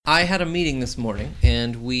I had a meeting this morning,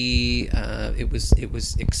 and we it was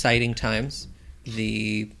exciting times.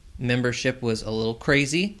 The membership was a little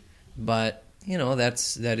crazy, but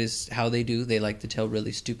that is how they do. They like to tell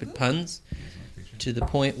really stupid puns to the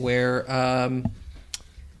point where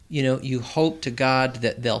you hope to God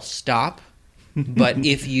that they'll stop. But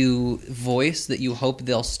if you voice that you hope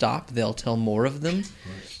they'll stop, they'll tell more of them.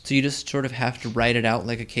 So you just sort of have to write it out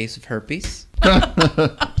like a case of herpes.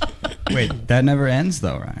 Wait, that never ends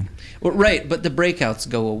though, Ryan. Well, right, but the breakouts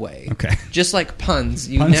go away. Okay. Just like puns,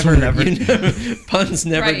 Puns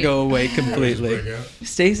never Right. go away completely.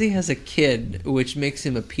 Stacy has a kid, which makes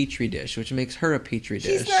him a petri dish, which makes her a petri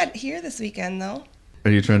dish. He's not here this weekend, though.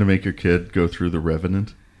 Are you trying to make your kid go through The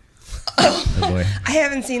Revenant? Oh boy. I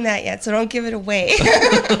haven't seen that yet, so don't give it away.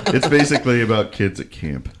 It's basically about kids at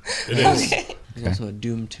camp. It is. Okay. There's also a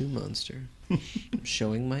Doom 2 monster. I'm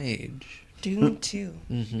showing my age. Doom 2.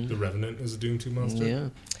 The Revenant is a Doom 2 monster. Yeah.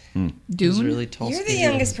 Dune? He's really tall. You're the skinny.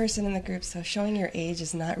 youngest person in the group, so showing your age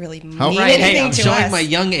is not really mean How- Right, anything hey, I'm to showing us. my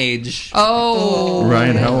young age. Oh.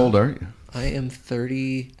 Ryan, how old are you? I am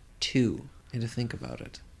 32. I had to think about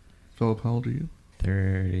it. Philip, how old are you?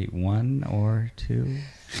 31 or 2?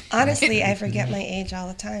 Honestly, I forget my age all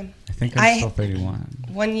the time. I think I'm still 31.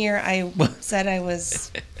 One year I said I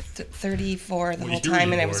was 34 the What whole year were time,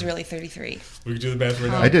 you and I was born? really 33. We can do the math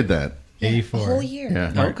right now. I did that. 84. A whole year.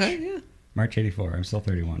 Yeah. Okay, yeah. March 84. I'm still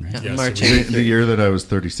 31, right? Yeah, Yes, March we- 8th. The year that I was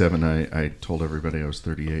 37, I told everybody I was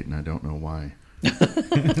 38, and I don't know why.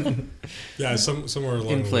 Yeah, somewhere along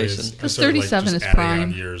Inflation. the way, I Because started, 37 just is adding prime.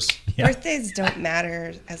 on years. Yeah. Birthdays don't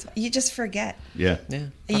matter as you just forget. Yeah. Yeah.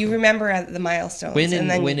 You remember the milestones, When and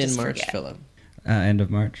then in you just March, forget. Philip? End of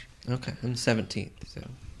March. Okay, I'm 17th, so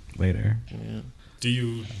Later. yeah. Do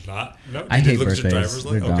you not? No, I you hate look at your birthdays. driver's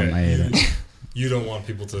They're license? dumb. I hate it. You don't want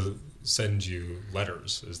people to send you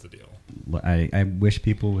letters, is the deal. I wish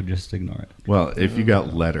people would just ignore it. Well, if you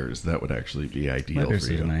got letters, that would actually be ideal Letters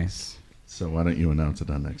for are you. nice. So why don't you announce it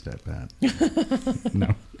on Next at Bat?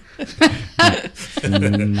 No.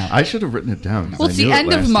 No. I should have written it down. 'cause Well, I it's knew the it end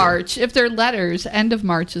of last year. March. If they're letters, end of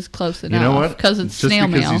March is close enough. You know what? Because it's Just snail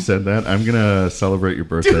because mail. you said that, I'm going to celebrate your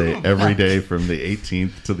birthday every day from the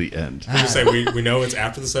 18th to the end. I was gonna say we know it's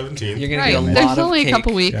after the 17th. You're gonna Right. get a lot There's of only cake. a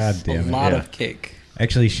couple weeks. God damn A it. lot yeah. of cake.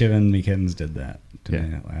 Actually, Shiv and Me Kittens did that to Yeah.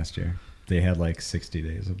 me last year. They had like 60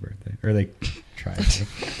 days of birthday. Or they tried to.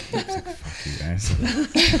 I was like, fuck you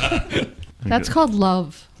guys. That's called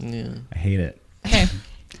love. Yeah. I hate it. Okay.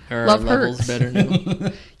 Are Love our levels hurts. better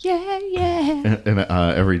now? Yeah, yeah. And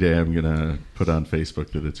every day I'm going to put on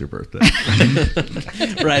Facebook that it's your birthday.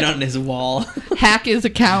 Right on his wall. Hack his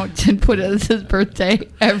account and put it as his birthday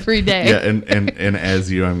every day. Yeah, and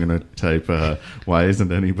as you, I'm going to type, why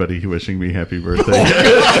isn't anybody wishing me happy birthday?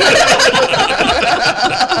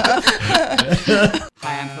 Hi,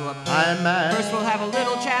 I'm Philip. I'm Matt. First we'll have a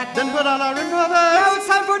little chat. Then put on our intro. Now it's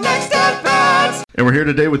time for Next at Bats. And we're here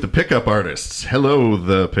today with the Pickup Artists. Hello,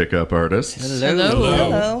 the Pickup Artists. Hello.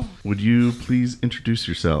 Hello. Would you please introduce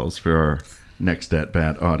yourselves for our Next at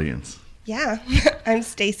Bat audience? Yeah, I'm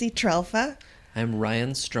Stacy Trelfa. I'm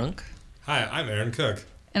Ryan Strunk. Hi, I'm Aaron Cook.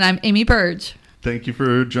 And I'm Amy Burge. Thank you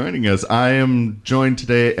for joining us. I am joined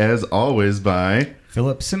today, as always, by...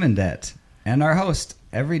 Philip Simondet. And our host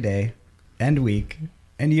every day and week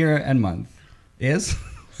and year and month is...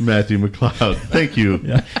 Matthew McLeod. Thank you,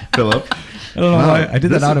 Philip. I don't know Wow, why. I did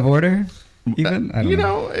this that out is- of order, even? I don't You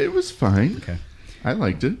know, it was fine. Okay, I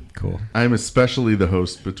liked it. cool. I'm especially the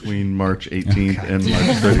host between March 18th and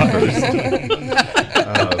March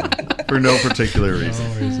 31st. For no particular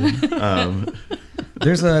reason.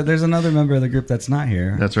 There's another member of the group that's not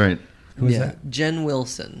here. That's right. Who is Yeah, that? Jen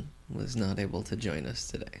Wilson was not able to join us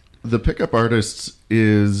today. The Pickup Artists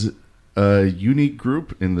is a unique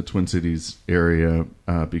group in the Twin Cities area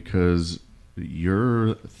because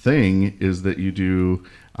your thing is that you do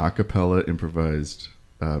a cappella improvised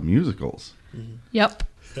musicals. Yep.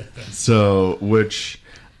 So, which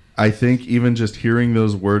I think even just hearing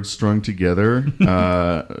those words strung together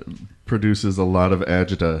produces a lot of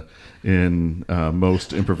agita in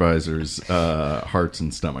most improvisers' hearts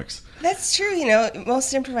and stomachs. That's true. You know,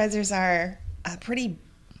 most improvisers are pretty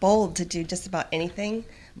bold to do just about anything,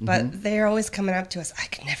 but they're always coming up to us. I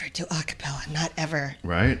could never do a cappella, not ever.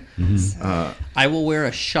 Right? So, I will wear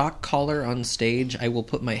a shock collar on stage. I will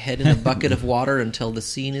put my head in a bucket of water until the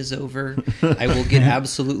scene is over. I will get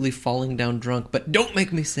absolutely falling down drunk, but don't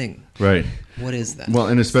make me sing. Right. What is that? Well,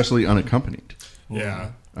 and especially unaccompanied. Yeah.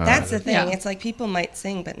 that's the thing. Yeah. It's like people might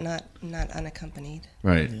sing, but not unaccompanied.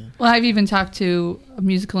 Right. Well, I've even talked to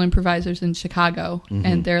musical improvisers in Chicago,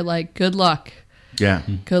 and they're like, good luck. Yeah.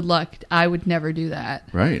 Good luck. I would never do that.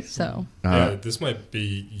 Right. So Yeah, this might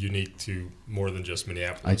be unique to more than just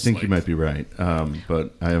Minneapolis. I think you might be right,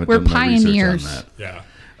 but I haven't We're done my research pioneers. on that. Yeah.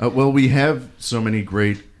 Well, we have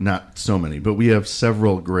not so many, but we have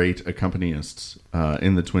several great accompanists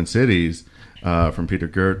in the Twin Cities, from Peter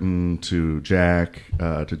Gerton to Jack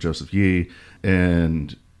to Joseph Yee,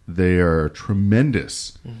 and they are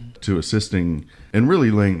tremendous to assisting and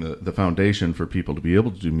really laying the foundation for people to be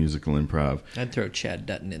able to do musical improv. I'd throw Chad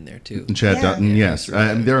Dutton in there too. And Chad Yeah. Dutton, Yeah, yes.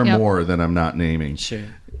 that's right. There are Yep. more that I'm not naming. Sure.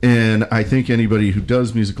 And I think anybody who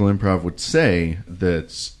does musical improv would say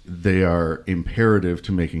that they are imperative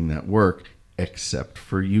to making that work, except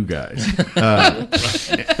for you guys.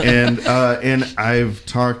 And I've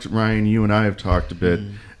talked, Ryan, you and I have talked a bit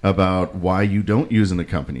about why you don't use an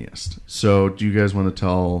accompanist. So do you guys want to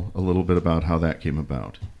tell a little bit about how that came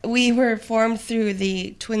about? We were formed through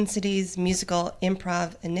the Twin Cities Musical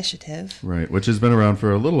Improv Initiative. Right, which has been around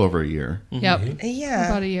for a little over a year. yep, Yeah.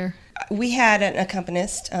 about a year. We had an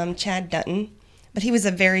accompanist, Chad Dutton, but he was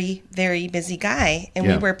a very, very busy guy, and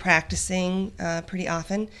Yeah. we were practicing pretty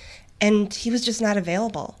often, and he was just not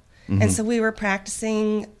available. And so we were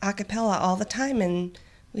practicing a cappella all the time, and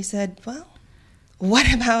we said, well,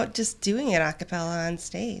 what about just doing it a cappella on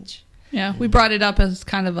stage? Yeah, we brought it up as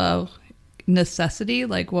kind of a necessity.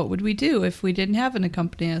 Like, what would we do if we didn't have an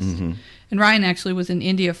accompanist? And Ryan actually was in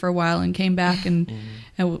India for a while and came back and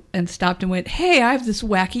stopped and went, "Hey, I have this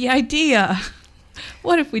wacky idea.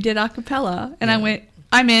 What if we did a cappella?" And I went,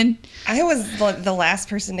 "I'm in." I was the last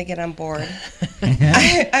person to get on board.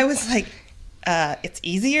 I was like, it's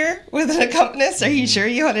easier with an accompanist. Are you sure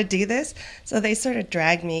you want to do this? So they sort of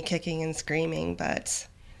dragged me kicking and screaming, but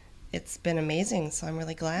it's been amazing. So I'm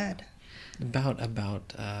really glad.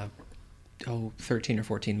 About 13 or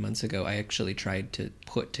 14 months ago, I actually tried to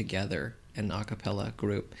put together an a cappella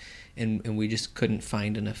group, and we just couldn't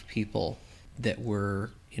find enough people that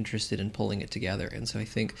were interested in pulling it together. And so I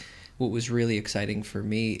think what was really exciting for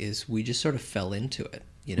me is we just sort of fell into it.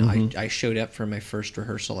 You know, I showed up for my first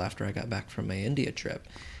rehearsal after I got back from my India trip,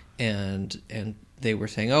 and they were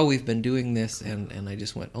saying, "Oh, we've been doing this," and I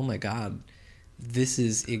just went, "Oh my God, this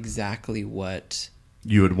is exactly what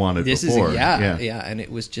You had wanted this before. is." Yeah, and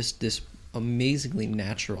it was just this amazingly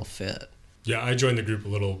natural fit. Yeah, I joined the group a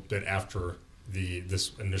little bit after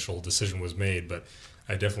this initial decision was made, but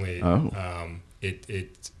I definitely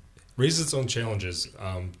it raises its own challenges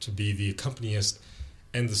to be the accompanist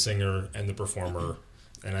and the singer and the performer,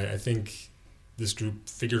 and I think this group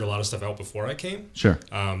figured a lot of stuff out before I came. Sure.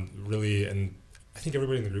 Really, and I think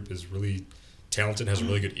everybody in the group is really talented, has a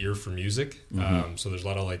really good ear for music. So there's a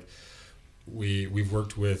lot of we've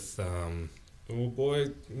worked with. Oh boy,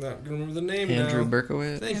 I'm not gonna remember the name Andrew now.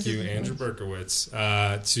 Berkowitz. Thank you, Andrew Berkowitz.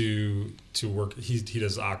 To work, he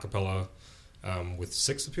does a cappella with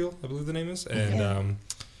Six Appeal, I believe the name is, and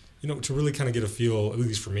to really kind of get a feel, at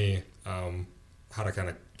least for me, how to kind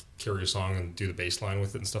of carry a song and do the bass line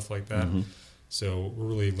with it and stuff like that. So we're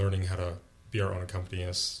really learning how to be our own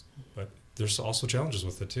accompanist, but there's also challenges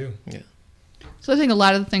with it too. Yeah. So I think a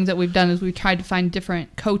lot of the things that we've done is we've tried to find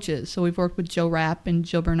different coaches. So we've worked with Joe Rapp and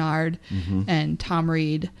Jill Bernard and Tom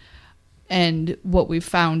Reed. And what we've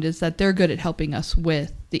found is that they're good at helping us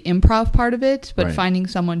with the improv part of it, but Right. finding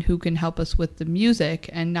someone who can help us with the music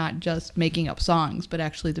and not just making up songs, but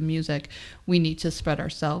actually the music, we need to spread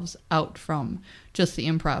ourselves out from just the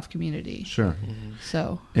improv community. Sure.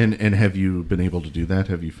 So And have you been able to do that?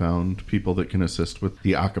 Have you found people that can assist with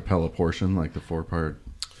the a cappella portion, like the 4-part?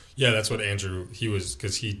 Yeah, that's what Andrew,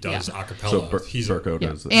 because he does a cappella. So Berko yeah.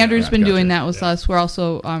 does that. Andrew's been Gotcha. doing that with Yeah. us. We're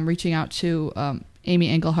also reaching out to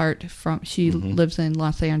Amy Engelhart she lives in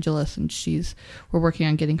Los Angeles, and we're working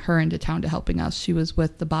on getting her into town to helping us. She was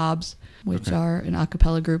with the Bobs, which are an a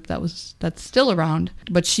cappella group that's still around,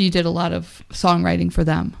 but she did a lot of songwriting for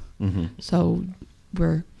them. So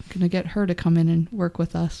we're going to get her to come in and work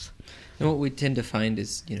with us. And what we tend to find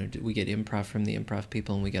is, we get improv from the improv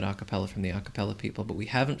people and we get a cappella from the a cappella people, but we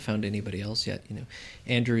haven't found anybody else yet.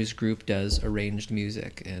 Andrew's group does arranged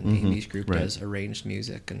music, and Amy's group Right. does arranged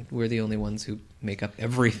music, and we're the only ones who make up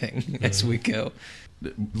everything as we go.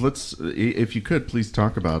 Let's, if you could, please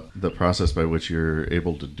talk about the process by which you're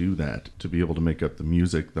able to do that, to be able to make up the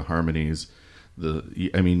music, the harmonies,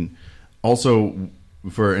 also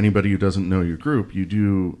for anybody who doesn't know your group, you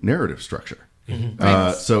do narrative structure.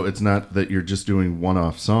 So it's not that you're just doing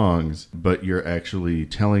one-off songs, but you're actually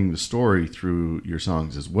telling the story through your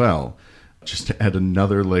songs as well, just to add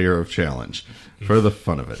another layer of challenge for the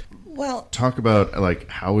fun of it. Well, Talk about,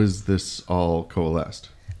 how is this all coalesced?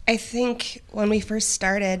 I think when we first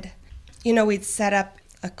started, we'd set up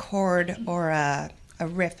a chord or a a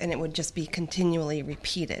riff and it would just be continually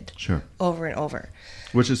repeated Sure. over and over.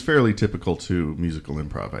 Which is fairly typical to musical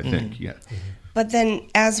improv, I think. Yeah. But then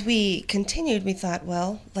as we continued, we thought,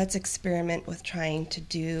 well, let's experiment with trying to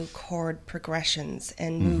do chord progressions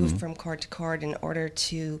and move from chord to chord in order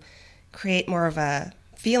to create more of a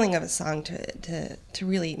feeling of a song to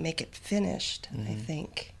really make it finished, I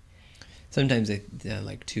think. Sometimes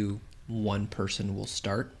one person will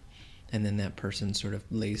start, and then that person sort of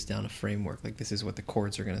lays down a framework, like this is what the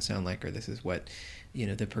chords are going to sound like, or this is what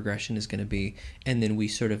the progression is going to be, and then we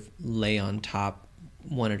sort of lay on top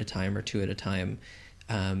one at a time or two at a time,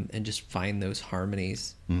 and just find those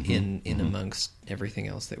harmonies in amongst everything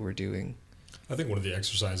else that we're doing. I think one of the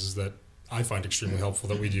exercises that I find extremely helpful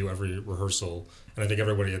that we do every rehearsal, and I think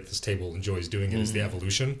everybody at this table enjoys doing it, is the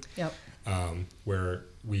evolution. Yep. Where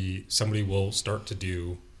somebody will start to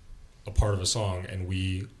do a part of a song and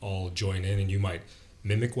we all join in, and you might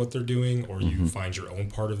mimic what they're doing or you find your own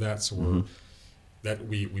part of that. So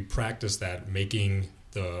we practice that, making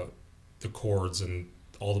the chords and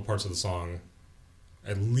all the parts of the song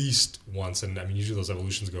at least once. And I mean, usually those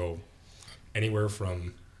evolutions go anywhere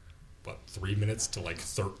from 3 minutes to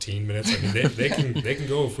 13 minutes. I mean, they can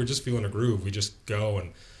go, if we're just feeling a groove, we just go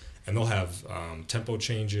and they'll have tempo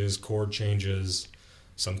changes, chord changes.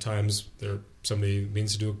 Sometimes somebody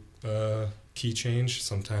means to do a key change,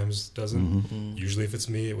 sometimes doesn't. Usually if it's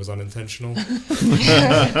me, it was unintentional.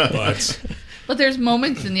 But there's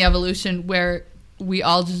moments in the evolution where we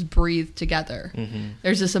all just breathe together.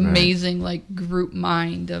 There's this amazing group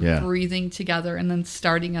mind of breathing together and then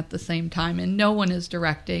starting at the same time, and no one is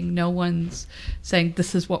directing, no one's saying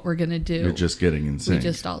this is what we're gonna do. You're just getting in sync. We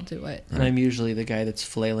just all do it. And I'm usually the guy that's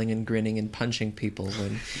flailing and grinning and punching people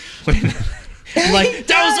when I'm like,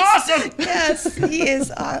 that was awesome. Yes, he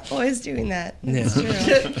is always doing that. It's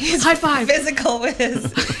true. He's High five. physical with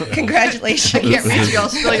his congratulations. Can't reach you, I'll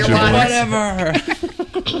spill your wine. Whatever.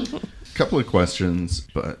 Couple of questions,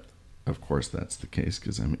 but of course that's the case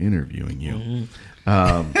because I'm interviewing you.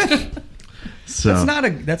 So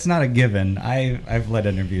That's not a given. I've led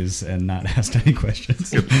interviews and not asked any questions.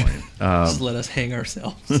 good point. Just let us hang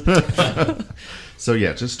ourselves. So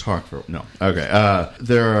yeah, just talk for no. Okay.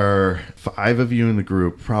 There are 5 of you in the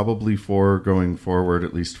group, probably 4 going forward,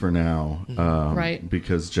 at least for now. Right.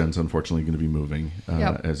 Because Jen's unfortunately going to be moving,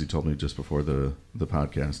 Yep. as you told me just before the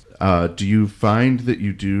podcast. Do you find that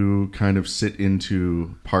you do kind of sit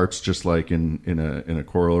into parts just like in a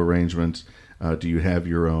choral arrangement? Do you have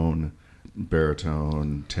your own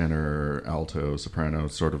baritone, tenor, alto, soprano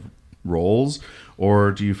sort of roles, or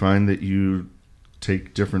do you find that you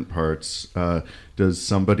take different parts? Does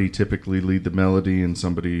somebody typically lead the melody and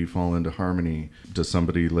somebody fall into harmony? Does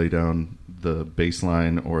somebody lay down the bass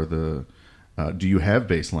line, or the do you have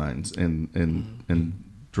bass lines and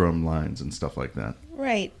drum lines and stuff like that?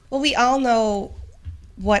 Right. Well, we all know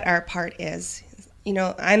what our part is.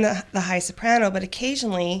 I'm the high soprano, but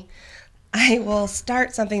occasionally I will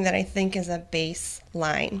start something that I think is a bass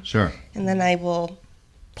line. Sure. And then I will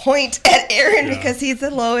point at Aaron because he's the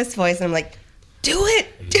lowest voice. And I'm like, do it,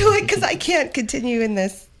 because I can't continue in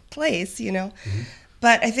this place,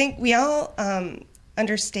 But I think we all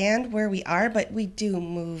understand where we are, but we do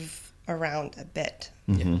move around a bit.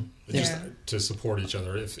 Just to support each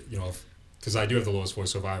other, because I do have the lowest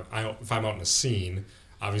voice, so if I'm out in a scene,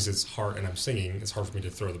 obviously it's hard, and I'm singing, it's hard for me to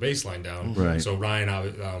throw the bass line down. Right. So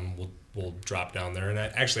Ryan will drop down there, and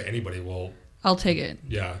actually anybody will. I'll take it.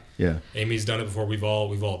 Yeah. Yeah. Amy's done it before. We've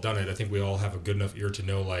all done it. I think we all have a good enough ear to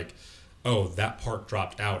know, oh, that part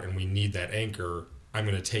dropped out, and we need that anchor. I'm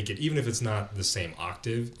going to take it, even if it's not the same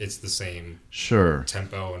octave. It's the same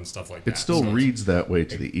tempo and stuff like that. It still reads that way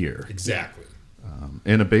to the ear. Exactly.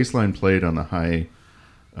 And a bass line played on the high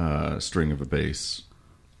string of a bass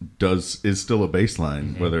is still a bass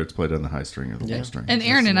line, whether it's played on the high string or the low string. And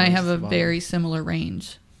Aaron and I have a very similar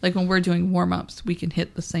range. Like when we're doing warm-ups, we can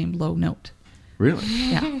hit the same low note. Really?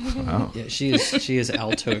 Yeah. Wow. Yeah, she is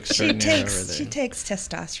alto extraordinaire over there. She takes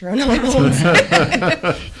testosterone hormones.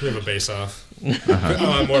 We have a bass off.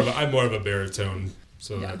 I'm more of a baritone,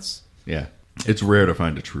 so that's Yeah. It's rare to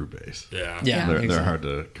find a true bass. yeah. They're hard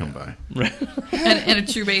to come by. And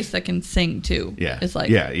a true bass that can sing too. Yeah. It's like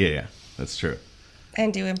Yeah. That's true.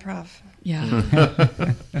 And do improv. Yeah.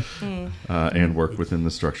 And work within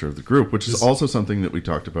the structure of the group, which is also something that we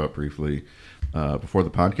talked about briefly before the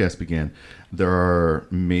podcast began. There are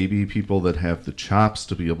maybe people that have the chops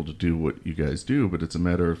to be able to do what you guys do, but it's a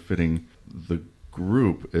matter of fitting the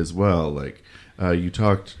group as well. Like you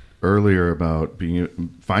talked earlier about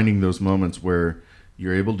finding those moments where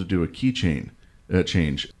you're able to do a key change.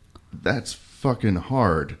 That's fucking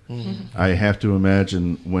hard. I have to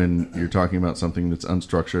imagine when you're talking about something that's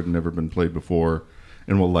unstructured and never been played before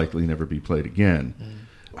and will likely never be played again.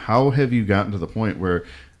 How have you gotten to the point where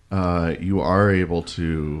you are able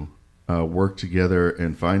to work together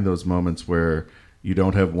and find those moments where you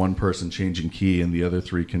don't have one person changing key and the other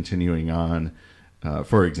three continuing on,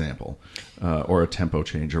 for example, or a tempo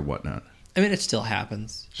change or whatnot? I mean, it still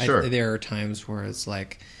happens. Sure. There are times where it's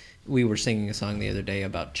like, we were singing a song the other day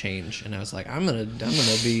about change, and I was like, I'm gonna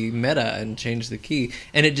be meta and change the key,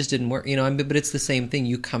 and it just didn't work. But it's the same thing.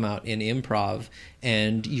 You come out in improv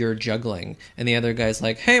and you're juggling, and the other guy's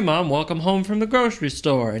like, "Hey, Mom, welcome home from the grocery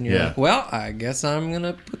store," and you're like, "Well, I guess I'm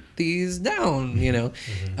gonna put these down,"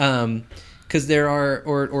 because there are,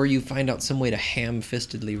 or you find out some way to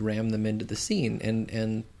ham-fistedly ram them into the scene,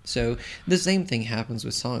 and so the same thing happens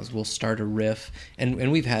with songs. We'll start a riff,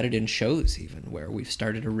 and we've had it in shows even where we've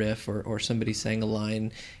started a riff or somebody sang a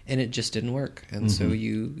line and it just didn't work, and so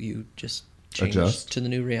you just change Adjust to the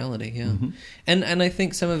new reality. And I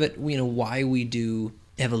think some of it, why we do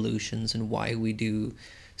evolutions and why we do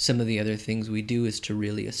some of the other things we do is to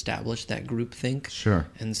really establish that group think. Sure.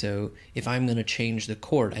 And so if I'm going to change the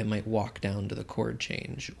chord, I might walk down to the chord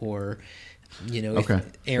change, or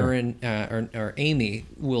if Aaron or Amy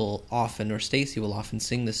will often, or Stacy will often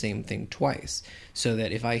sing the same thing twice, so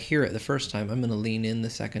that if I hear it the first time, I'm going to lean in the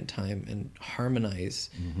second time and harmonize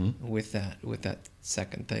with that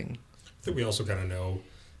second thing. I think we also kind of know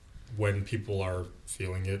when people are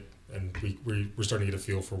feeling it, and we're starting to get a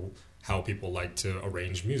feel for how people like to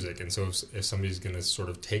arrange music. And so if somebody's going to sort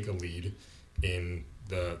of take a lead in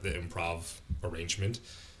the improv arrangement,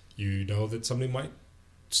 you know that somebody might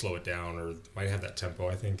slow it down or might have that tempo,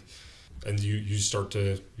 I think. And you start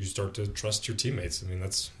to trust your teammates. I mean,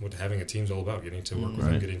 that's what having a team's all about, getting to work with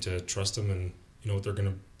them, getting to trust them, and you know what they're going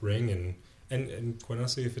to bring. And quite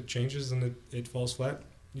honestly, if it changes and it falls flat,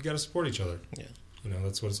 you got to support each other. Yeah.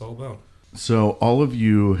 That's what it's all about. So all of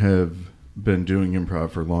you have been doing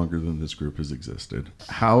improv for longer than this group has existed.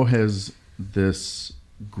 How has this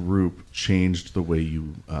group changed the way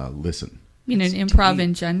you listen? You mean in improv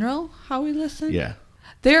in general, how we listen? Yeah.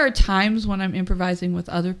 There are times when I'm improvising with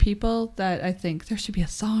other people that I think there should be a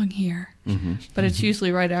song here. But it's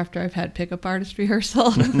usually right after I've had pickup artist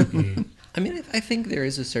rehearsal. I mean, I think there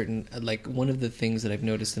is a certain, one of the things that I've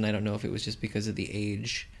noticed, and I don't know if it was just because of the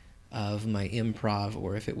age of my improv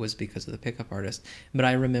or if it was because of the pickup artist, but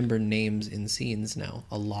I remember names in scenes now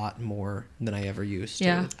a lot more than I ever used to.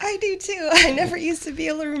 Yeah. I do too. I never used to be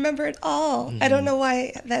able to remember it all. I don't know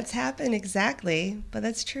why that's happened exactly, but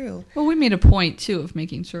that's true. Well, we made a point, too, of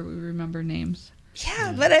making sure we remember names.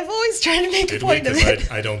 Yeah, but I've always tried to make a Did we? point of it.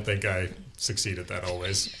 I don't think I succeed at that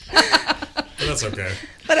always. But that's okay.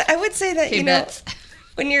 But I would say that, Hey, Bets.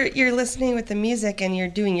 when you're listening with the music and you're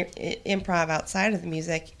doing your improv outside of the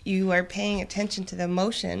music, you are paying attention to the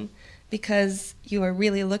emotion because you are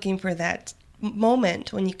really looking for that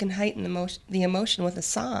moment when you can heighten the emotion with a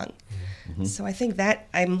song. So I think that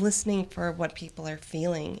I'm listening for what people are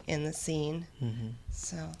feeling in the scene.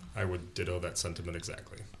 So I would ditto that sentiment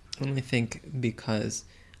exactly. And I think because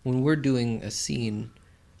when we're doing a scene,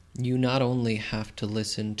 you not only have to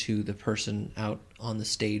listen to the person out on the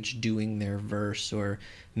stage doing their verse or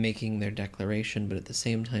making their declaration, but at the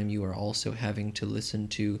same time you are also having to listen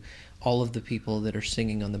to all of the people that are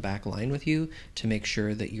singing on the back line with you to make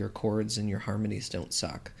sure that your chords and your harmonies don't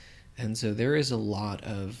suck. And so there is a lot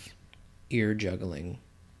of ear juggling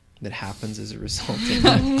that happens as a result of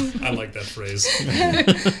that. I like that phrase.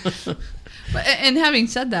 And having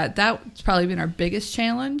said that, that's probably been our biggest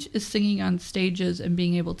challenge, is singing on stages and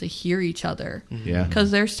being able to hear each other. Yeah.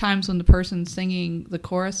 Because there's times when the person's singing the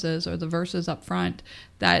choruses or the verses up front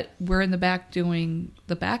that we're in the back doing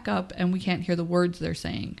the backup and we can't hear the words they're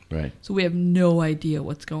saying. Right. So we have no idea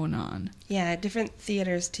what's going on. yeah, different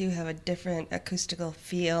theaters too have a different acoustical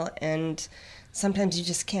feel, and sometimes you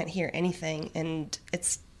just can't hear anything, and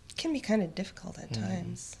it can be kind of difficult at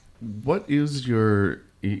times. What is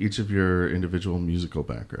each of your individual musical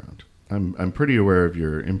background? I'm pretty aware of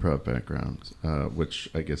your improv background, which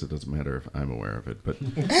I guess it doesn't matter if I'm aware of it.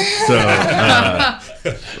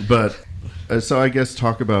 So I guess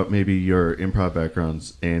talk about maybe your improv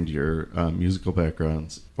backgrounds and your musical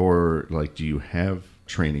backgrounds, or do you have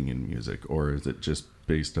training in music, or is it just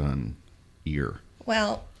based on ear?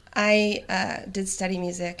 Well, I did study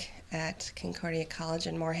music at Concordia College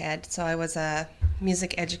in Moorhead, so I was a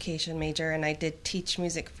music education major, and I did teach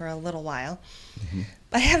music for a little while.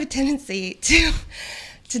 But I have a tendency to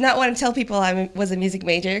not want to tell people I was a music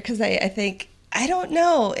major, because I think, I don't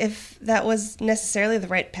know if that was necessarily the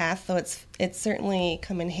right path, though it's certainly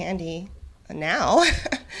come in handy now.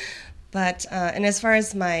 But and as far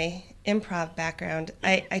as my improv background,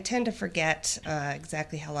 I tend to forget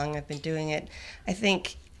exactly how long I've been doing it. I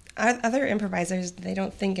think other improvisers, they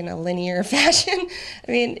don't think in a linear fashion.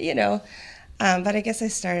 I mean, but I guess I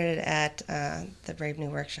started at the Brave New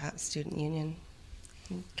Workshop Student Union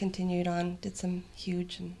and continued on, did some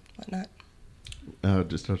Huge and whatnot.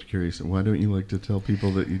 Just out of curiosity, why don't you like to tell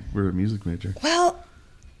people that you were a music major? Well,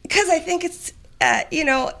 because I think it's,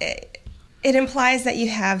 it implies that you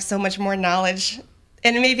have so much more knowledge,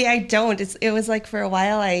 and maybe I don't. It was like for a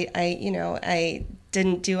while I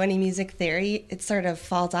didn't do any music theory. It sort of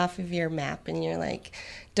falls off of your map, and you're like,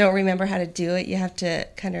 don't remember how to do it. You have to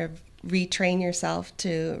kind of retrain yourself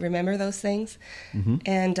to remember those things. Mm-hmm.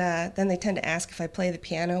 And then they tend to ask if I play the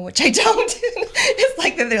piano, which I don't. It's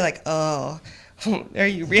like that they're like, oh, are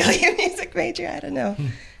you really a music major? I don't know.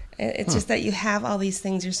 It's just that you have all these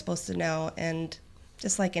things you're supposed to know, and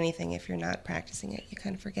just like anything, if you're not practicing it, you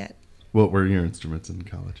kind of forget. What were your instruments in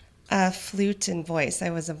college? Flute and voice. I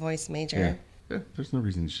was a voice major. Yeah, there's no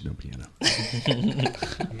reason you should know piano.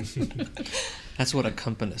 That's what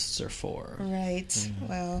accompanists are for. Right.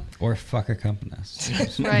 Well. Or fuck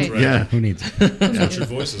accompanists. Right. Yeah. Who needs it? That's what your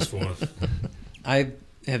voice is for. I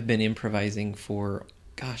have been improvising for,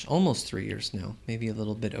 almost 3 years now, maybe a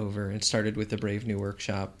little bit over. It started with the Brave New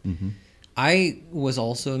Workshop. Mm-hmm. I was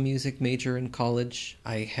also a music major in college.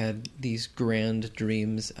 I had these grand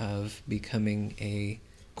dreams of becoming a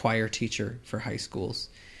choir teacher for high schools.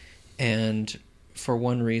 And for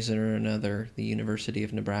one reason or another, the University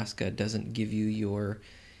of Nebraska doesn't give you your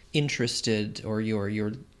interested or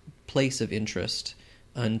your place of interest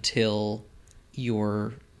until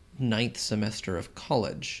your 9th semester of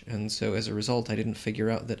college. And so as a result, I didn't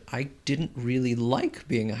figure out that I didn't really like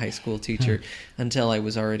being a high school teacher until I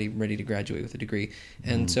was already ready to graduate with a degree.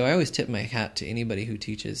 And so I always tip my hat to anybody who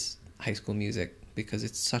teaches high school music, because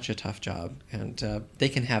it's such a tough job, and they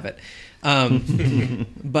can have it.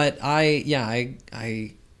 But I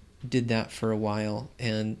did that for a while,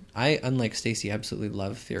 and I, unlike Stacy, absolutely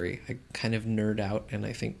love theory. I kind of nerd out, and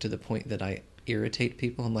I think to the point that I irritate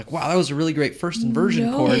people. I'm like, wow, that was a really great first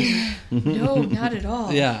inversion chord. No, not at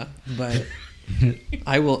all. Yeah, but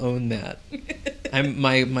I will own that.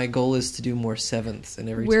 My goal is to do more sevenths, and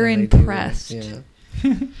every We're time impressed. I do,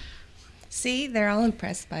 yeah. See, they're all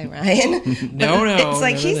impressed by Ryan. No, It's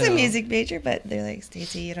like no, he's no. a music major, but they're like,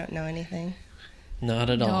 Stacey, you don't know anything. Not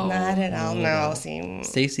at all. No. Not at all. Not at No. all. See,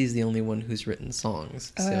 Stacy's the only one who's written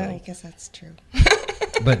songs. So. I guess that's true.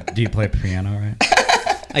 But do you play piano, right?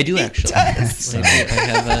 I do actually. does. I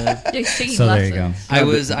have a. Yeah, singing So there lessons. you go. I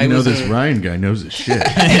was. This Ryan guy knows his shit.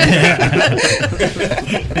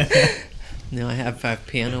 No, I have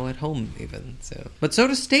piano at home even. So, but so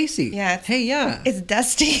does Stacy. Yeah. Hey, yeah. It's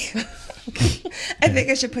dusty. I think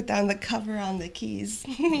I should put down the cover on the keys,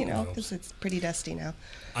 because it's pretty dusty now.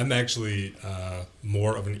 I'm actually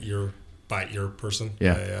more of an ear by ear person.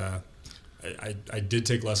 Yeah. I did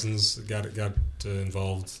take lessons, got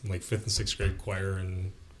involved in like 5th and 6th grade choir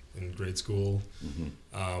in grade school.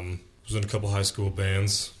 Mm-hmm. Was in a couple high school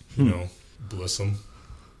bands, Bliss 'em.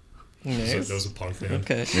 Nice. So that was a punk band.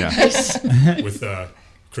 Okay. Yeah. With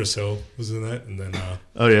Chris Hill was in that, and then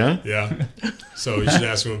Oh yeah. yeah. So you should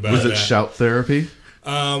ask him about Was it that. shout therapy?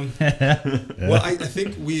 Well, I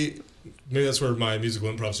think maybe that's where my musical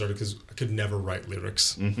improv started, because I could never write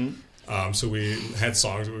lyrics. Mm-hmm. So we had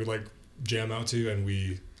songs that we would like jam out to, and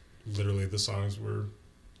the songs were,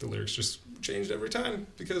 the lyrics just changed every time,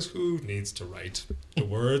 because who needs to write the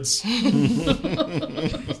words?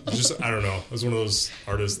 Just, I don't know. I was one of those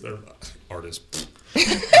artists. One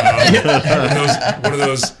of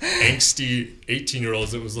those angsty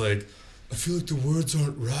 18-year-olds that was like, I feel like the words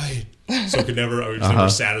aren't right. So I was never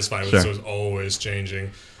satisfied with it, so it was always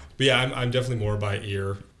changing. But yeah, I'm definitely more by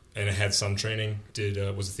ear, and I had some training.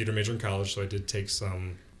 Was a theater major in college, so I did take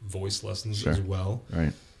some voice lessons as well.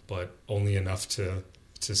 Right. But only enough to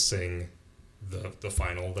sing the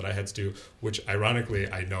final that I had to do, which ironically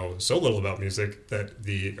I know so little about music that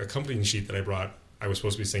the accompanying sheet that I brought, I was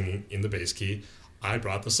supposed to be singing in the bass key. I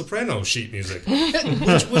brought the soprano sheet music,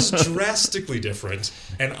 which was drastically different,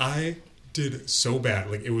 and I did so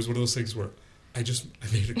bad. Like, it was one of those things where I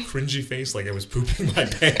made a cringy face, like I was pooping my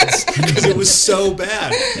pants, because it was so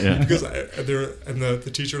bad. Yeah. Because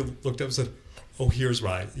the teacher looked up and said, "Oh, here's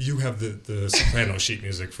Ryan. You have the soprano sheet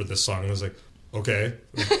music for this song." And I was like, "Okay,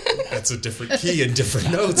 that's a different key and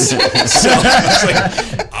different notes." So I was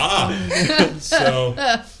like, So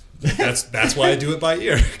that's why I do it by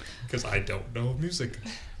ear, because I don't know music.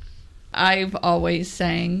 I've always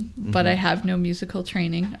sang, but I have no musical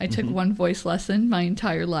training. I took one voice lesson my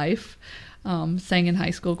entire life. sang in high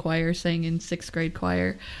school choir, sang in 6th grade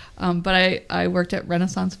choir. But I worked at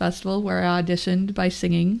Renaissance Festival where I auditioned by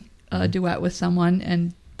singing a duet with someone,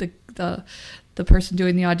 and the person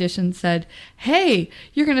doing the audition said, "Hey,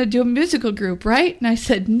 you're going to do a musical group, right?" And I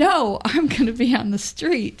said, "No, I'm going to be on the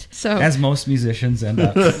street." So As most musicians end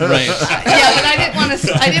up. Right. yeah, but I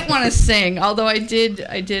didn't want to sing. Although I did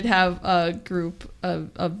have a group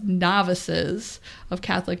of novices, of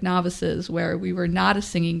Catholic novices, where we were not a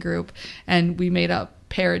singing group, and we made up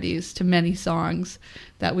parodies to many songs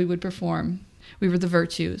that we would perform. We were the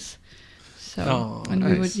Virtues. So Oh, and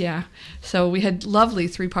we nice. would So we had lovely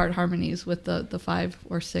 3-part harmonies with the 5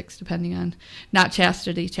 or 6 depending on, not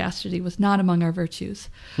Chastity. Chastity was not among our virtues.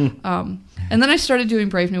 And then I started doing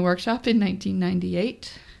Brave New Workshop in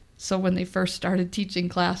 1998. So when they first started teaching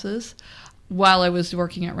classes, while I was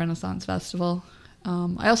working at Renaissance Festival,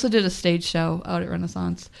 I also did a stage show out at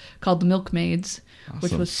Renaissance called The Milkmaids,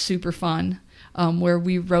 which Awesome. was super fun. Where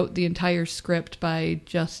we wrote the entire script by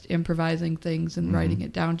just improvising things and writing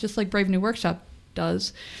it down, just like Brave New Workshop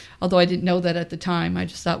does. Although I didn't know that at the time. I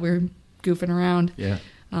just thought we were goofing around. Yeah.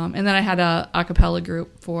 And then I had a cappella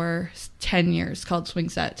group for 10 years called Swing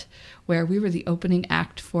Set, where we were the opening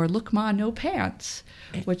act for Look Ma No Pants,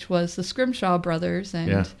 which was the Scrimshaw brothers and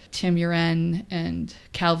Yeah. Tim Uren and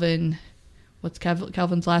Calvin. What's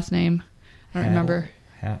Calvin's last name? I don't remember.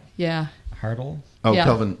 Yeah. Hartle? Oh, yeah.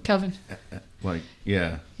 Kelvin. Like,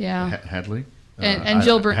 yeah. Yeah. Hadley? And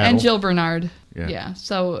Jill Bernard. Yeah. Yeah.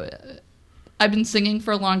 So I've been singing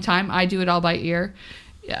for a long time. I do it all by ear.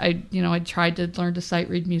 I tried to learn to sight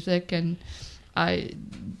read music, and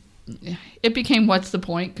it became what's the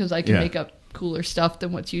point, because I can Yeah. make up cooler stuff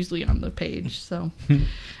than what's usually on the page. So,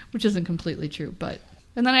 which isn't completely true,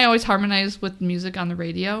 and then I always harmonize with music on the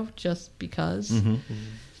radio just because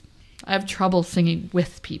I have trouble singing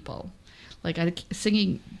with people. Like,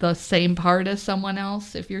 singing the same part as someone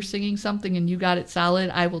else. If you're singing something and you got it solid,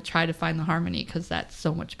 I will try to find the harmony, because that's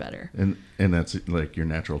so much better. And that's like your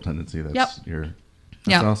natural tendency. That's Yep.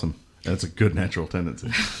 That's awesome. That's a good natural tendency.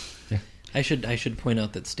 I should point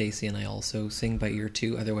out that Stacy and I also sing by ear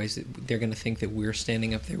too. Otherwise, they're going to think that we're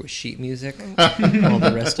standing up there with sheet music while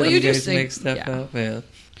the rest of Well, you you guys just sing- make stuff yeah. up. Yeah.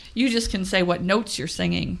 You just can say what notes you're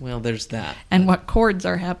singing Well, there's that. and what chords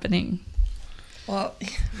are happening. Well,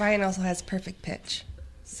 Ryan also has perfect pitch.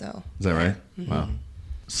 So Is that right? Wow.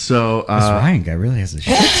 So, This Ryan guy really has a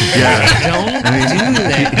shit together. yeah. Don't do He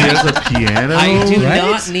that. has a piano. I do Right?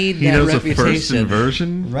 not need He that knows a first reputation.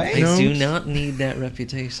 inversion. Right? I do note. not need that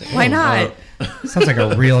reputation. Why not? Sounds like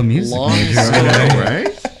a real music Long major. story.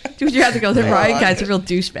 Right? Dude, you have to go. The Ryan guy's a real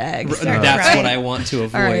douchebag. That's Right. what I want to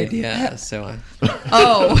avoid. right. Yeah. So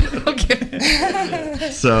Oh, okay.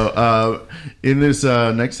 So, in this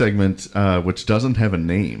next segment, which doesn't have a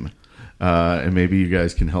name, and maybe you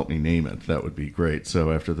guys can help me name it, that would be great.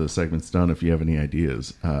 So, after the segment's done, if you have any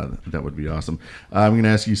ideas, that would be awesome. I'm going to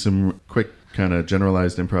ask you some quick, kind of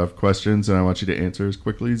generalized improv questions, and I want you to answer as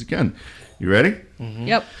quickly as you can. You ready?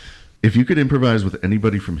 Yep. If you could improvise with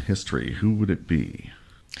anybody from history, who would it be?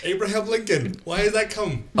 Abraham Lincoln. Why did that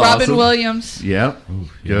come? Robin Awesome. Williams. Yeah.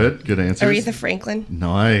 Good answers. Aretha Franklin.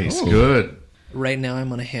 Nice. Ooh. Good. right now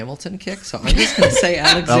I'm on a Hamilton kick, so I'm just going to say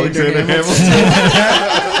Alexander Alexander Hamilton.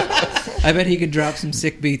 I bet he could drop some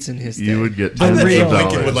sick beats in his day. You would get The tens real of Lincoln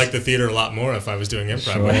would dollars. like the theater a lot more if I was doing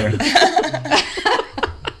improv. Sure.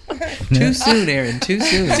 Too soon, Aaron. Too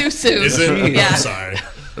soon. Too soon. Is it? Yeah. I'm sorry.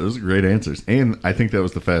 Those are great answers, and I think that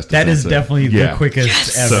was the fastest. That is answer. definitely Yeah. the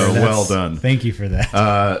quickest ever. So That's- well done. Thank you for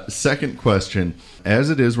that. Second question: as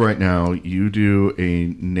it is right now, you do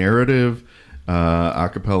a narrative a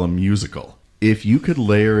cappella musical. If you could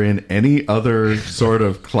layer in any other sort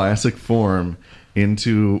of classic form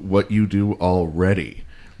into what you do already,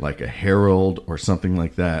 like a herald or something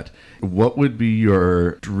like that, what would be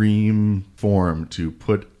your dream form to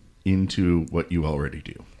put into what you already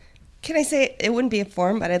do? Can I say it wouldn't be a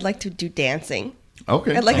form, but I'd like to do dancing.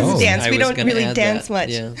 Okay. I'd like Oh. to dance. I We was don't gonna really add dance that. much.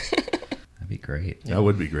 Yeah. That'd be great. That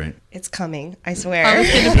would be great. It's coming, I I swear.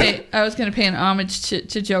 was gonna pay an homage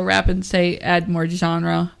to Joe Rapp and say add more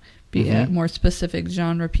genre, add more specific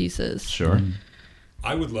genre pieces. Sure.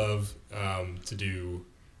 I would love to do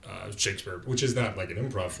Shakespeare, which is not like an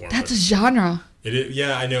improv form. That's a but genre. it is,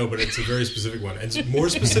 yeah, I know, but it's a very specific one. And more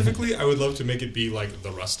specifically, I would love to make it be like The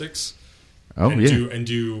Rustics. Oh and yeah.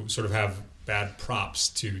 do sort of have bad props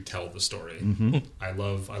to tell the story. Mm-hmm. I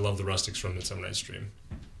love The Rustics from Midsummer Night's Dream.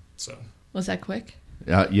 So Was that quick?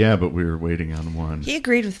 Yeah, but we were waiting on one. He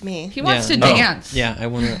agreed with me. He wants Yeah. to Oh, dance. Yeah, I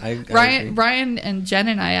want to. I Ryan and Jen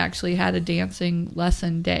and I actually had a dancing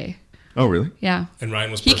lesson day. Oh really? Yeah. and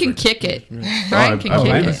Ryan was He perfect. can kick it. Oh, Ryan can I-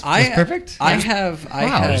 kick I- it. That's perfect. I Wow. have.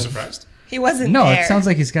 Are you surprised? He wasn't No, there. it sounds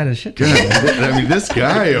like he's got his shit God, together. I mean, this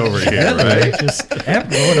guy over here, right? Just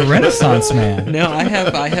what a Renaissance man. No, I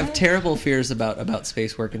have terrible fears about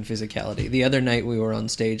space work and physicality. The other night we were on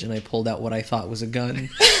stage and I pulled out what I thought was a gun,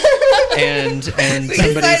 and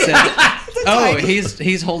somebody said, "Oh,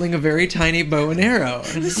 he's holding a very tiny bow and arrow."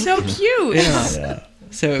 So cute. Yeah.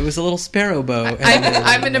 So it was a little sparrow bow.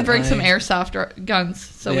 I'm going to bring some airsoft guns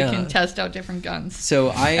so Yeah. we can test out different guns.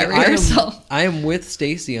 So At rehearsal. I am with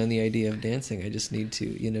Stacy on the idea of dancing. I just need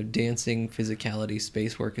to, dancing, physicality,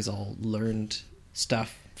 space work is all learned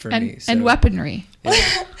stuff for me. So. And weaponry. Well,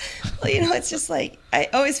 it's just like, I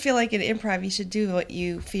always feel like in improv, you should do what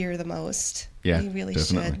you fear the most. Yeah, You really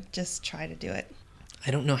definitely. should just try to do it. I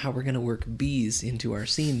don't know how we're going to work bees into our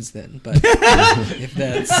scenes then, but if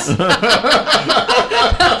that's...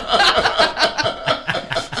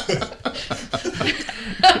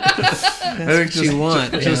 I think what you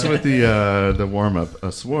want, just yeah. with the warm up,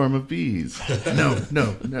 a swarm of bees. No.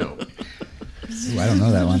 Ooh, I don't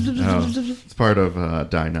know that one. Oh, it's part of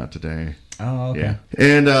Die Not Today. Oh, okay.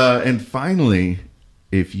 Yeah. And finally,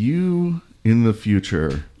 if you in the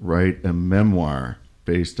future write a memoir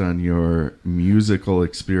based on your musical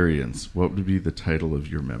experience, what would be the title of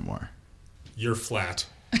your memoir? You're flat.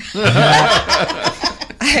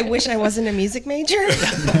 I wish I wasn't a music major.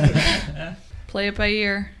 Play it by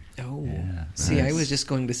ear. Oh, see, I was just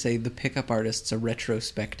going to say the pickup artist's a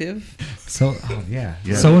retrospective. So, Yeah.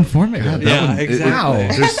 so informative. God, that one- exactly.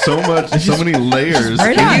 There's so many layers.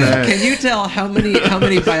 right in on. that. Can you tell how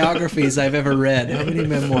many biographies I've ever read? How many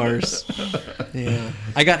memoirs? Yeah,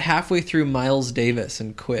 I got halfway through Miles Davis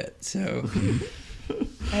and quit. So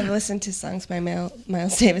I've listened to songs by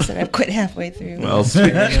Miles Davis and I've quit halfway through. Well,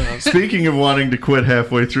 speaking of wanting to quit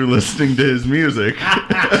halfway through listening to his music,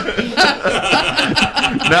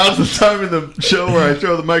 now's the time in the show where I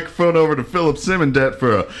throw the microphone over to Philip Simondet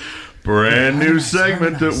for a brand new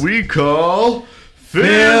segment that we call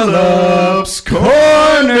Philip's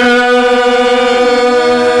Corner.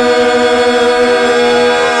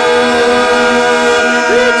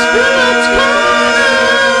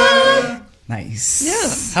 Nice.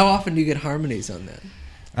 yeah, how often do you get harmonies on that?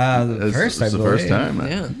 The first, It's I the believe. first time.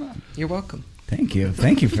 Yeah, you're welcome. Thank you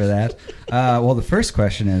for that. Well, the first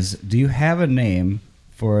question is: do you have a name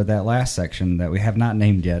for that last section that we have not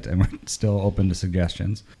named yet, and we're still open to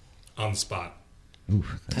suggestions? On the spot. Ooh,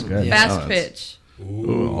 that's good. Yeah. Fast that's- pitch.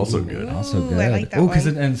 Ooh, also good. Also Ooh, good. I like that Ooh, because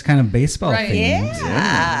one. it's kind of baseball Right. themed.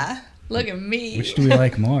 Yeah. Look at me. Which do we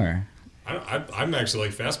like more? I'm actually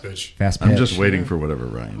like fast pitch. Fast pitch. I'm just waiting for whatever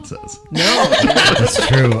Ryan says. No, That's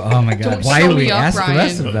true. Oh my god. Don't Why show do we me up, ask Ryan. the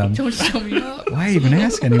rest of them? Don't show me up. Why even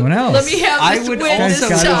ask anyone else? Let me have I this would win also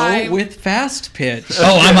this go time. with fast pitch.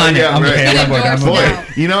 Oh, I'm on it. Yeah, I'm right. okay. I'm on board. I'm on Boy, board. now.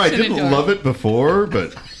 You know, I Shouldn't didn't do it. love it before,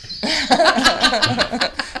 but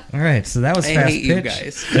All right, so that was I fast hate pitch. you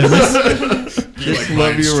guys. You're like love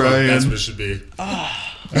Ryan you, Stroke, Ryan. That's what it should be. All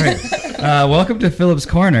right. Welcome to Philip's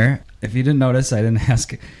Corner. If you didn't notice, I didn't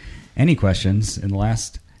ask any questions in the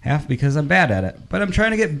last half because I'm bad at it, but I'm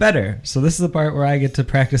trying to get better. So this is the part where I get to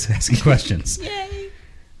practice asking questions. Yay.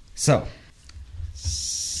 So,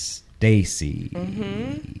 Stacy.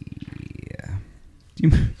 Do you,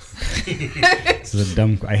 this is a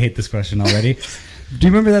dumb. I hate this question already. Do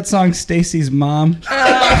you remember that song, Stacy's Mom?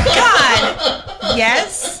 God.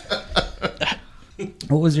 Yes.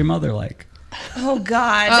 What was your mother like? Oh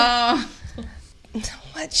God. Uh,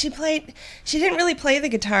 What she played? She didn't really play the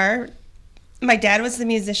guitar. My dad was the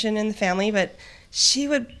musician in the family, but she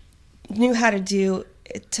knew how to do.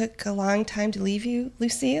 It took a long time to leave you,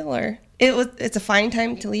 Lucille, or it's a fine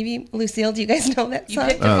time to leave you, Lucille. Do you guys know that you song?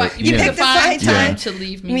 picked a You fine picked a fine time time to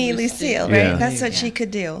leave me, Lucille. Lucille, right? Yeah. That's what Yeah. she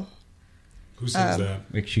could do. Who sings that?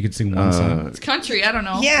 Like she could sing one song. It's country. I don't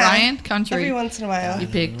know. Yeah. Ryan, country. Every once in a while. You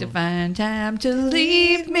picked a fine time to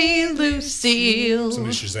leave me, Lucille.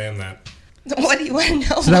 Somebody Shazam that. What do you want to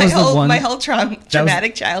know? So that was the one- my whole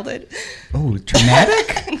traumatic childhood. Oh,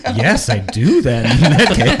 traumatic? Yes, I do then, in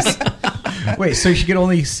that case. Wait, so she could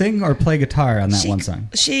only sing or play guitar on that one song?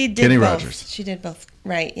 She did Kenny both. Rogers. She did both.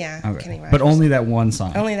 Right? Yeah. Okay. Kenny Rogers. But only that one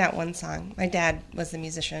song. Only that one song. My dad was the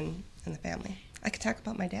musician in the family. I could talk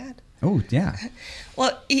about my dad. Oh, yeah.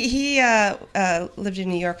 Well, he lived in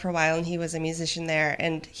New York for a while, and he was a musician there.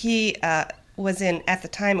 And he was in, at the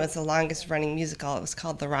time, it was the longest running musical. It was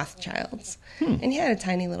called The Rothschilds. And he had a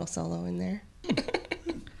tiny little solo in there.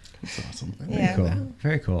 that's awesome. Yeah. Cool.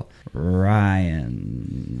 Very cool.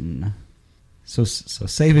 Ryan. So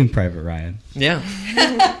Saving Private Ryan. Yeah.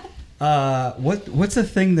 What's a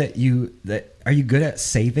thing that are you good at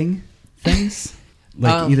saving things?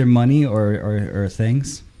 Like Um, either money or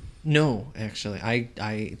things? No, actually,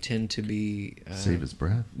 I tend to be Save his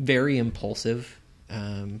breath. very impulsive.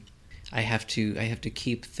 I have to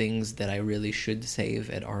keep things that I really should save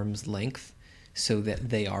at arm's length so that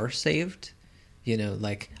they are saved. You know,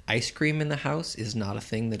 like ice cream in the house is not a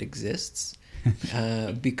thing that exists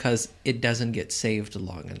because it doesn't get saved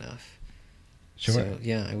long enough. Sure. So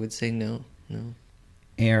yeah, I would say no.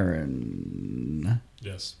 Aaron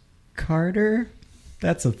Yes. Carter.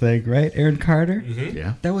 That's a thing, right? Aaron Carter. Mm-hmm.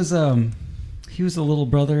 Yeah. That was he was the little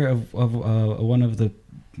brother of one of the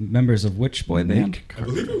members of which boy band? I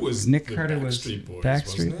believe it was Nick the Carter was Backstreet Boys.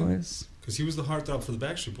 Backstreet Boys. Because he was the heartthrob for the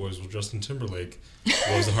Backstreet Boys, while Justin Timberlake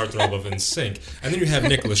was the heartthrob of NSYNC. And then you have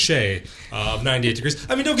Nick Lachey of 98 Degrees.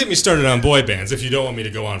 I mean, don't get me started on boy bands if you don't want me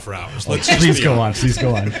to go on for hours. Let's just Please be go on. honest. Please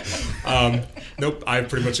go on. Nope, I've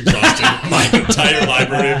pretty much exhausted my entire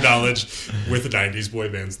library of knowledge with the 90s boy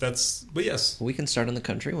bands. But yes. We can start on the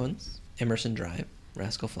country ones. Emerson Drive,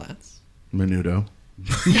 Rascal Flatts. Menudo.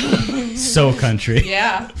 So country.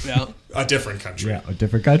 Yeah. Yeah. A different country. Yeah, a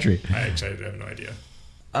different country. I actually have no idea.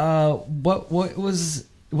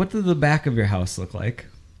 What did the back of your house look like?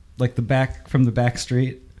 Like the back from the back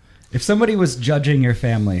street? If somebody was judging your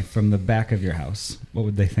family from the back of your house, what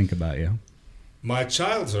would they think about you? My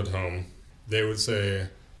childhood home, they would say,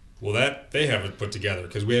 well, that they have it put together.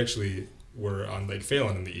 Because we actually were on Lake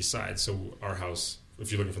Phelan in the east side. So our house,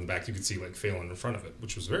 if you're looking from the back, you could see Lake Phelan in front of it,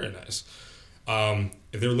 which was very nice.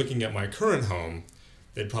 If they were looking at my current home,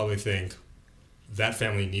 they'd probably think, that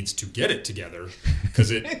family needs to get it together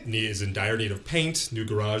because it is in dire need of paint, new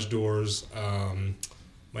garage doors.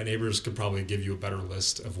 My neighbors could probably give you a better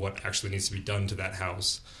list of what actually needs to be done to that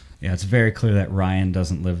house. Yeah, it's very clear that Ryan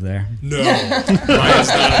doesn't live there. No, Ryan's not.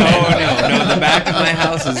 No, the back of my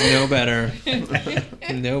house is no better.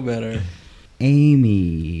 No better.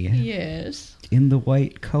 Amy. Yes. In the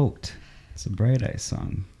White Coat. It's a Bright Eyes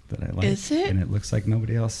song that I like. Is it? And it looks like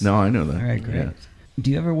nobody else. No, I know that. All right, great. Yeah.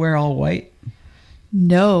 Do you ever wear all white?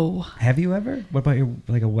 No. Have you ever? What about your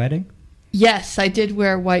a wedding? Yes, I did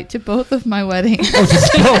wear white to both of my weddings.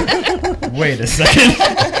 Wait a second.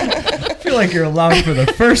 I feel like you're allowed for the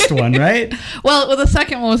first one, right? Well, the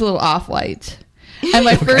second one was a little off-white. And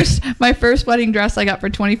my first wedding dress I got for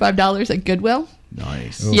 $25 at Goodwill.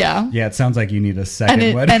 Nice. Ooh. Yeah. Yeah, it sounds like you need a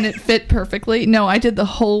second wedding. And it fit perfectly. No, I did the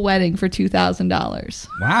whole wedding for $2,000.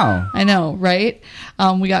 Wow. I know, right?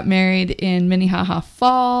 We got married in Minnehaha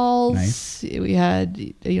Falls. Nice. We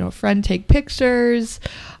had a friend take pictures.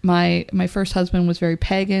 My first husband was very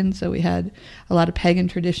pagan, so we had a lot of pagan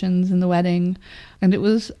traditions in the wedding, and it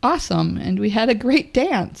was awesome. And we had a great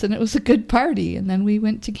dance, and it was a good party. And then we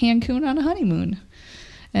went to Cancun on a honeymoon.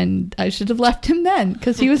 And I should have left him then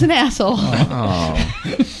because he was an asshole.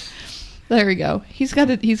 Oh. There we go. He's got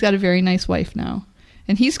a very nice wife now,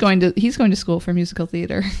 and he's going to school for musical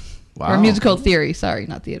theater, Wow. or musical theory. Sorry,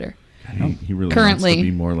 not theater. He really Currently. wants to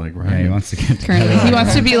be more like Ryan. Yeah, he wants to get Currently, he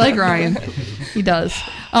wants to be like Ryan. He does.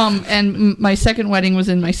 And my second wedding was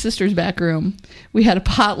in my sister's back room. We had a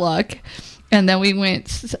potluck, and then we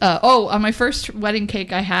went. On my first wedding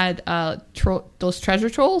cake, I had those treasure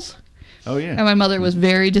trolls. Oh, yeah. And my mother was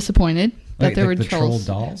very disappointed that there were the trolls.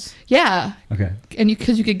 troll dolls? Yeah, Okay. and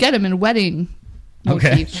because you could get them in wedding Okay,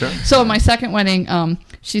 motif. sure. So my second wedding,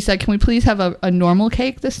 she said, "Can we please have a normal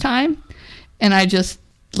cake this time?" And I just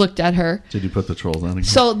looked at her. Did you put the trolls on again?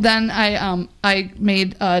 So then I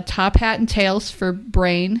made top hat and tails for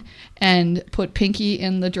Brain and put Pinky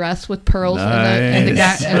in the dress with pearls and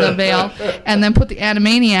the veil, and then put the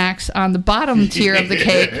Animaniacs on the bottom tier of the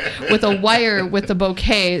cake with a wire with the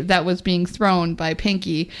bouquet that was being thrown by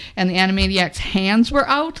Pinky, and the Animaniacs' hands were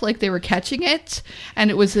out like they were catching it, and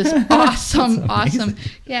it was this awesome,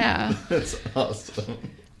 yeah. That's awesome.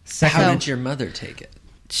 How So- did your mother take it?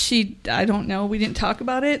 I don't know. We didn't talk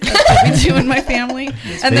about it. That's what we do in my family.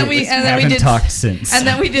 And then we haven't talked since. And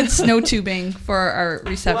then we did snow tubing for our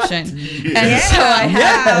reception. And Yes. so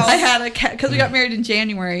I had a cat because we got married in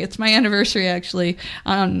January. It's my anniversary actually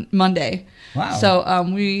on Monday. Wow. So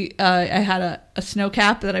I had a snow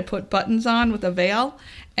cap that I put buttons on with a veil.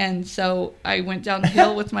 And so I went down the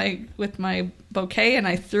hill with my bouquet and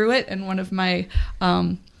I threw it, and one of my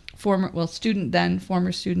former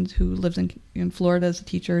students who lives in Florida as a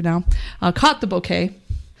teacher now caught the bouquet.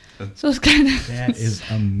 So it's kind of That is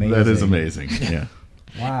amazing. That is amazing. Yeah.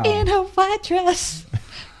 Wow. in a white dress.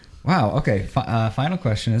 Wow. Okay. Final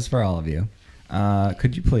question is for all of you.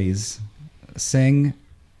 Could you please sing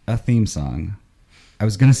a theme song? I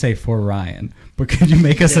was going to say for Ryan, but could you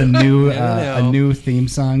make us a new a new theme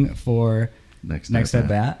song for Next at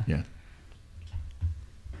Bat? Yeah.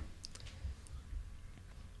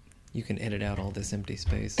 You can edit out all this empty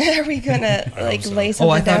space. Are we gonna like so. lay something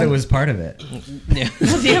Oh, I thought down? it was part of it. Yeah.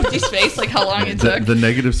 The empty space, like how long it took. The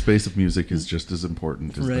negative space of music is just as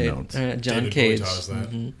important as the Right. notes. John David Bowie Cage. taught us that.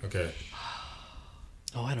 Mhm. Okay.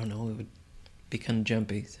 Oh, I don't know. It would be kind of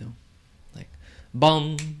jumpy. So, like,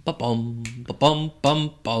 bum ba bum ba bum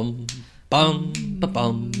bum bum bum ba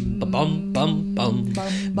bum ba bum bum bum bum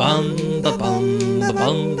ba bum ba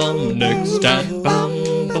bum bum. Next at bum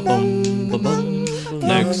ba bum ba bum.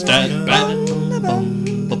 Next at bat bum ba bum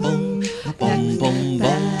ba bum bum bum ba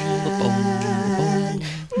bum bum.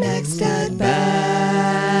 Next at bat.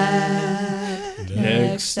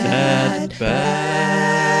 Next at bat.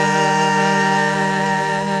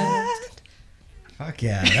 Fuck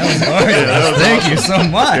yeah, that was glorious. Thank you so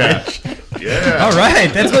much. Yeah. All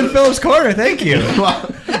right, that's been Philip's Corner. Thank you.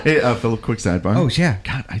 Hey, Philip, quick sidebar. Oh, yeah.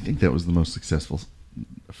 God, I think that was the most successful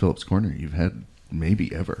Philip's Corner you've had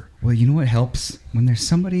maybe ever. Well, you know what helps? When there's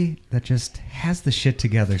somebody that just has the shit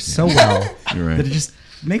together so well You're right. that it just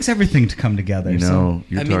makes everything to come together. You know,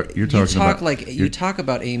 I mean, you're talking about you talk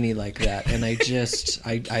about Amy like that, and I just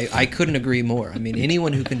I couldn't agree more. I mean,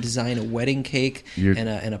 anyone who can design a wedding cake You're-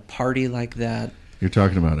 and a party like that. you're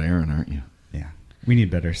talking about Aaron, aren't you? Yeah, we need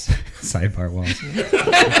better sidebar walls.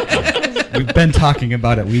 We've been talking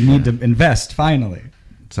about it. We need to invest finally.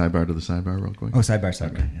 Sidebar to the sidebar, real quick. Oh, sidebar.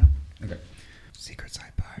 Okay, yeah. Okay. Secret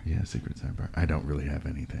sidebar. Yeah, secret sidebar. I don't really have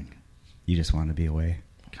anything. You just want to be away,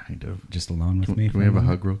 Kind of. just alone with Can, me. can we have a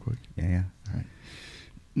hug real quick? Yeah, yeah. All right.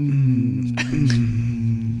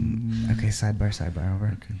 Okay, sidebar over.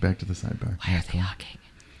 Okay, back to the sidebar. Why are they hugging?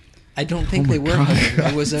 I don't think they were. Hugging.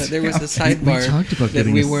 There was a sidebar We talked about that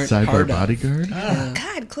getting we a weren't sidebar part bodyguard. of.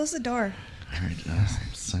 God, close the door. All right,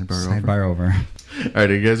 sidebar over. Sidebar over. All right,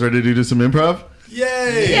 are you guys ready to do some improv?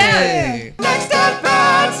 Yay! Yay! Next at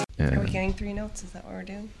bat. Yeah. Are we getting 3 notes? Is that what we're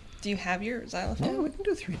doing? Do you have your xylophone? Yeah, we can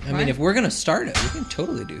do 3. I mean, if we're gonna start it, we can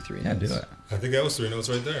totally do 3. Yeah, do notes. it. I think that was 3 notes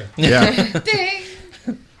right there. Yeah. Ding!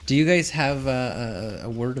 Do you guys have a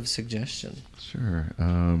word of suggestion? Sure.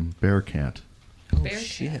 Bear cat. Oh Bear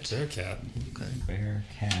shit! Bearcat. Bear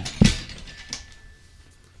cat.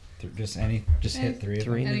 Just hit 3. of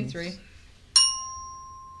them. 3 Any notes. 3.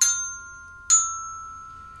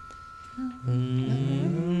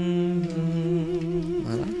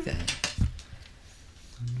 I like that.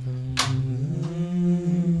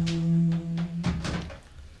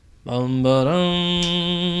 Bum ba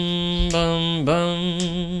dum bum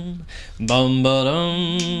bum bum ba dum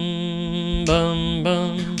bum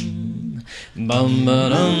bum bum ba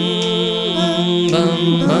dum bum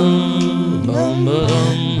bum bum ba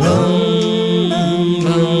dum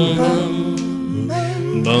bum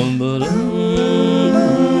bum bum ba dum.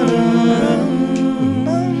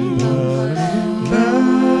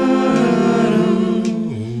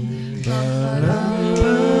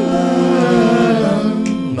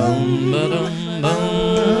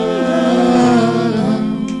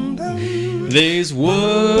 These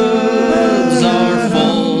woods are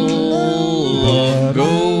full of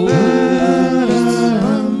ghosts.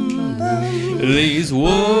 These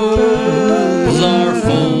woods are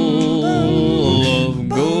full of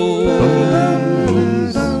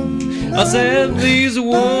ghosts. I said these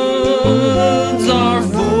woods are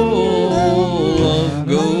full of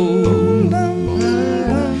ghosts.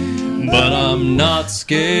 But I'm not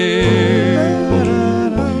scared.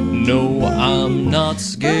 No, I'm not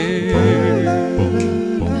scared.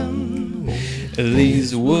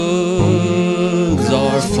 These woods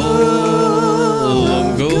are full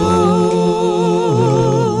of ghosts.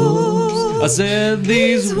 I said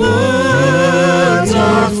these woods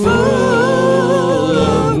are full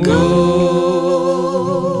of ghosts.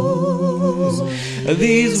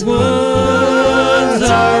 These woods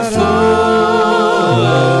are full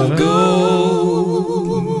of ghosts.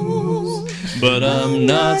 But I'm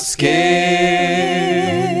not scared.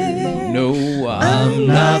 No, I'm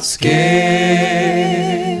not scared.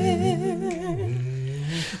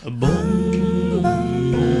 Boom, boom,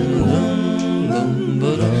 boom,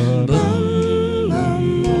 boom,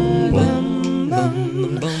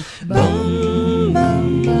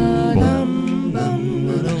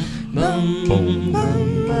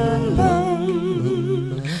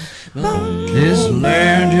 This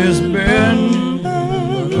land has been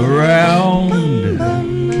around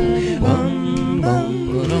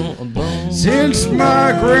since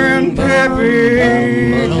my grandpappy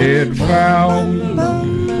had found.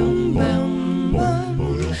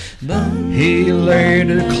 He laid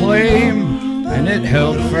a claim and it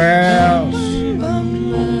held fast,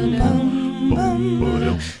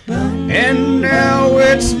 and now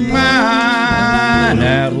it's mine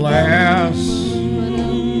at last.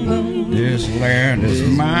 This This land is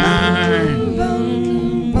mine.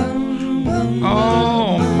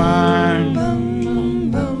 Oh, mine.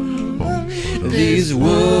 These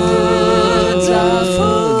woods are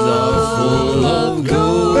full of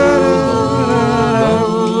gold.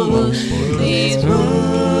 These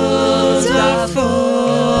woods are full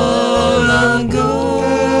of gold.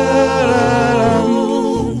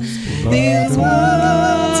 These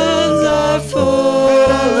woods are full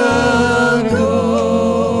of gold.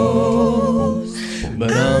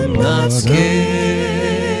 But I'm not scared.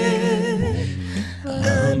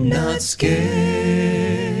 I'm not scared.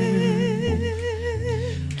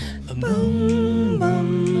 Bum,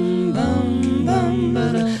 bum, bum, bum,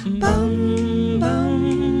 ba-da, bum,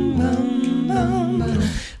 bum, bum, bum, ba-da,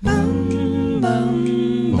 bum, bum,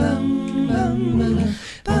 bum, bum, ba-da,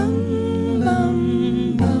 bum,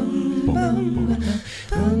 bum, bum, bum, ba-da,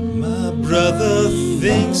 bum. My brother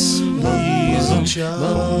thinks he's a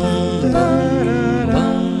child.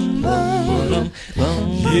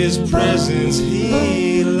 His presence,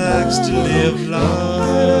 he likes to live long.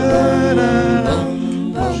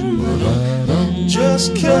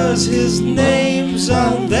 Just 'cause his name's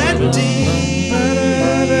on that deed,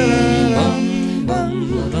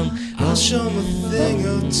 I'll show him a thing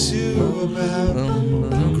or two about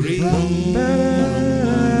greed.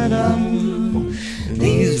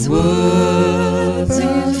 These woods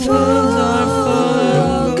are full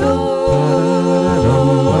of gold.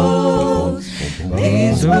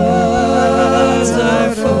 These woods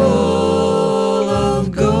are full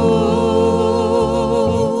of gold.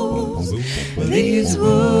 These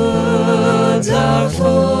woods are full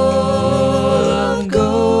of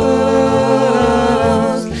gold.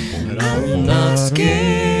 But I'm not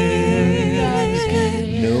scared.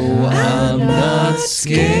 No, I'm not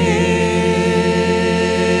scared.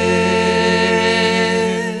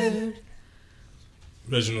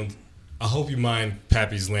 Reginald, I hope you mind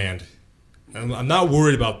Pappy's land. I'm not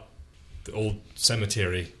worried about the old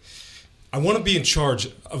cemetery. I want to be in charge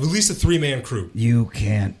of at least a 3-man crew. You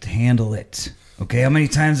can't handle it. Okay, how many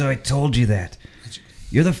times have I told you that?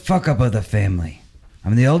 You're the fuck up of the family.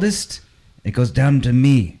 I'm the eldest. It goes down to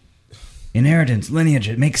me. Inheritance, lineage,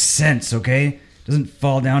 it makes sense, okay? It doesn't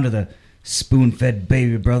fall down to the spoon-fed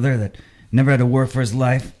baby brother that never had to work for his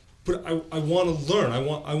life. But I want to learn. I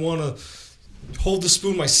want to hold the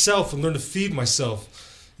spoon myself and learn to feed myself.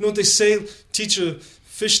 You know what they say? Teach a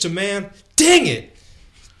fish to man. Dang it!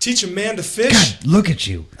 Teach a man to fish. God, look at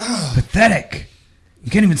you. Pathetic. You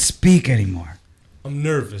can't even speak anymore. I'm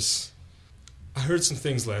nervous. I heard some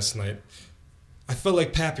things last night. I felt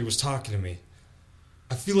like Pappy was talking to me.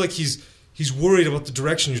 I feel like he's worried about the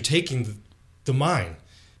direction you're taking the mine.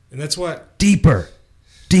 And that's why... Deeper.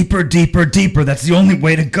 Deeper, deeper, deeper. That's the only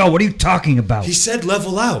way to go. What are you talking about? He said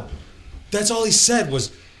level out. That's all he said was...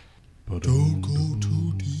 Don't go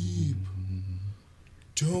too deep.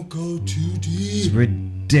 Don't go too It's deep.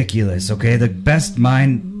 ridiculous, okay? The best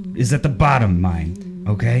mine is at the bottom mine,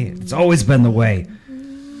 okay? It's always been the way.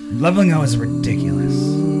 Leveling out is ridiculous.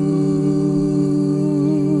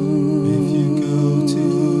 If you go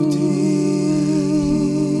too deep,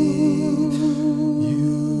 you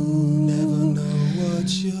never know what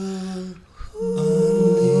you're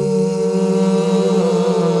unleashed.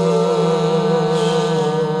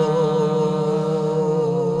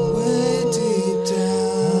 Way deep down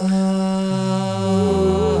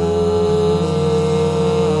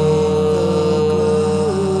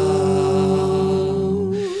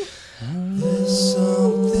there's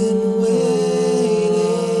something waiting,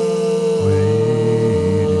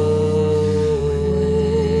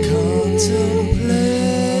 contemplating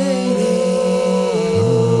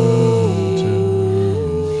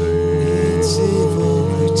its evil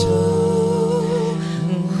return.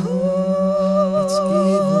 Its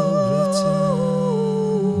evil return.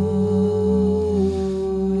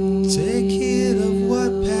 Take heed of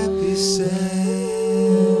what Pappy said.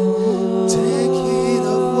 Take heed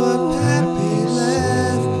of what Pappy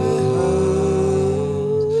left behind.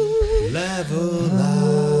 Level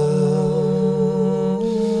out.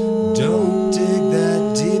 Don't dig that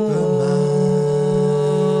deeper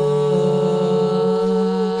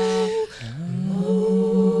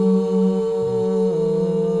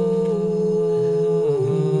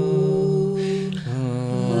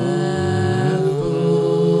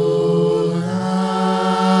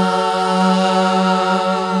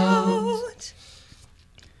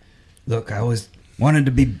Look, I always wanted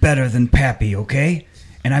to be better than Pappy, okay?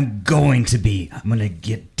 And I'm going to be. I'm going to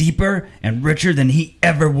get deeper and richer than he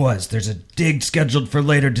ever was. There's a dig scheduled for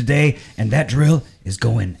later today, and that drill is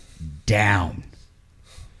going down.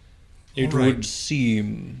 It All right. would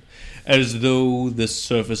seem as though the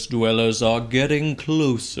surface dwellers are getting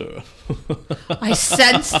closer. I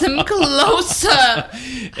sense them closer.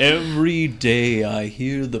 Every day I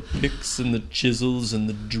hear the picks and the chisels and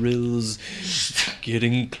the drills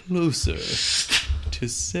getting closer to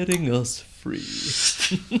setting us free.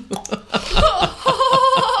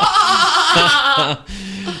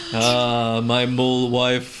 My mole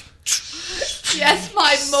wife. Yes,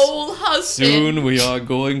 my mole husband. Soon we are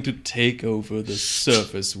going to take over the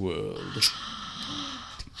surface world.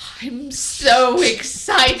 I'm so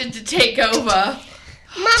excited to take over.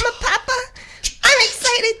 Mama, Papa, I'm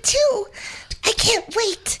excited too. I can't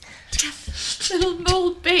wait. Little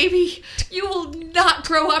mole baby, you will not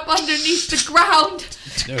grow up underneath the ground.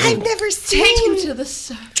 I've never Take you seen. to the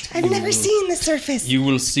surface. I've never seen the surface. You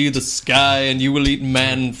will see the sky and you will eat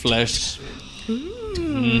man flesh.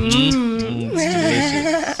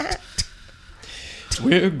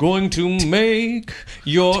 We're going to make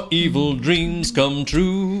your evil dreams come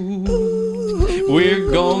true. We're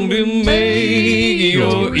going to make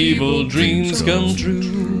your evil dreams come true.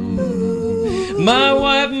 My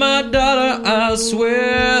wife, my daughter, I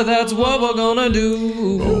swear that's what we're gonna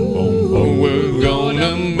do. We're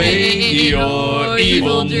gonna make your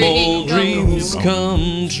evil mole dreams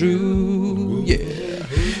come true. Yeah,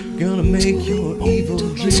 gonna make your evil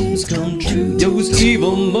dreams come true. Those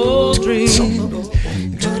evil mole dreams.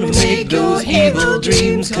 Gonna make those evil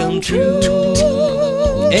dreams come true.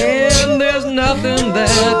 And there's nothing that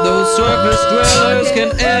those surface dwellers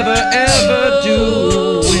can ever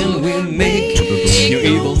do when we make your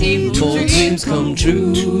evil mole dreams come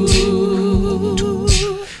true.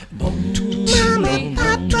 Mama,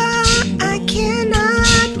 Papa, I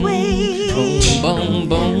cannot wait. Boom,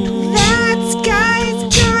 boom. That sky's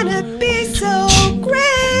gonna be so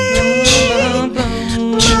great.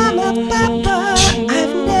 Mama, Papa,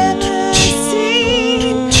 I've never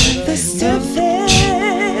seen the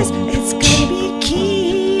surface. It's gonna be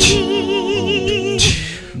key.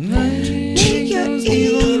 Make your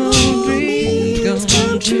evil dreams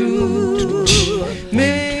come true.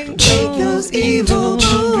 Make those evil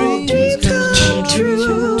dreams come true.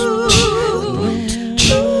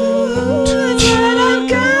 Ooh, that's what I'm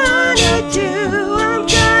gonna do. I'm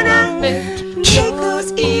gonna make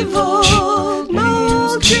those evil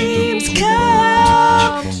mole dreams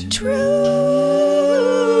come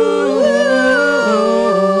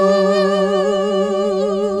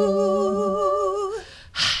true.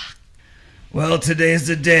 Well, today's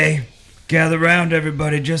the day. Gather round,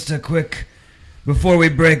 everybody. Just a quick before we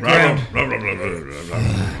break ground.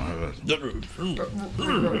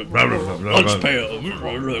 Lunch pail,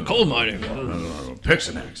 coal mining.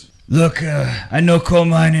 Pixanax. Look, I know coal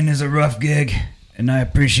mining is a rough gig, and I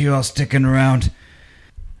appreciate you all sticking around.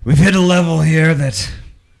 We've hit a level here that,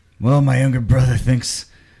 well, my younger brother thinks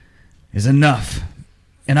is enough,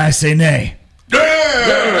 and I say nay.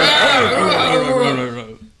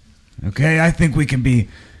 Okay, I think we can be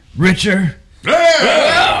richer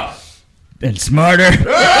and smarter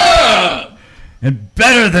and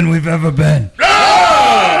better than we've ever been.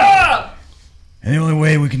 And the only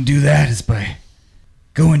way we can do that is by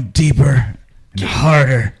going deeper and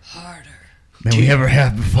harder than we ever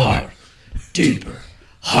have before. Deeper,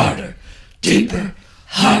 harder, deeper,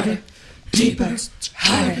 harder, deeper,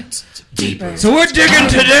 harder, deeper. So we're digging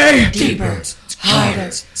today, Deeper, harder,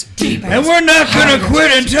 deeper. and we're not gonna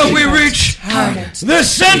quit until we reach the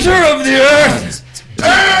center of the earth.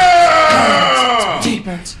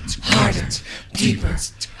 Deeper, harder, deeper,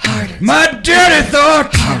 harder, My daddy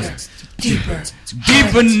thought deeper,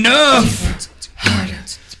 deep enough, harder,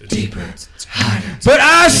 deeper, harder, but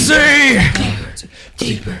I say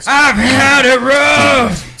deeper, I've had it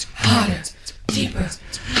rough. harder, deeper,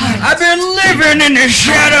 I've been living in the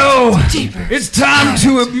shadow. It's time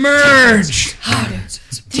to emerge. harder,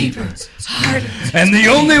 deeper, harder, And the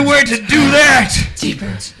only way to do that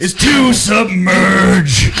deeper, is to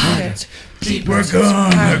submerge. harder, deeper, We're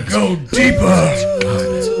gonna go deeper deeper,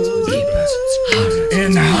 harder,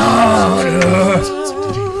 and harder.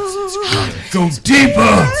 Go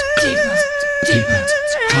deeper deeper,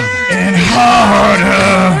 and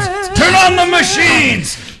harder. Turn on the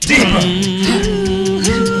machines. Deeper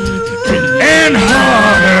and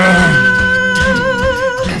harder.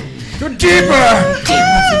 Go deeper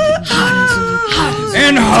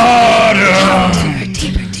and harder.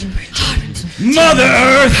 Mother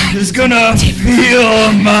Earth is gonna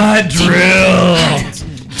feel my drill.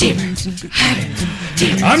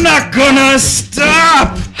 I'm not gonna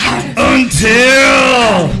stop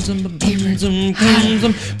until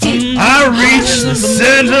I reach the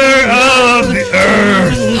center of the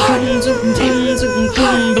earth.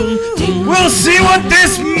 We'll see what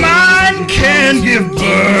this mind can give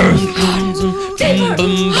birth. Go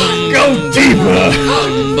deeper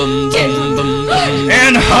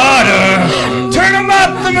and harder. Turn them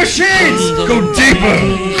up, the machines. Go deeper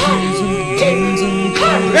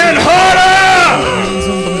and harder.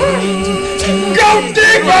 Go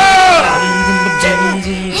deeper.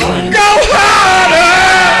 Go harder.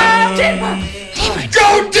 Go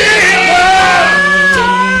deeper.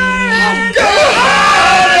 Go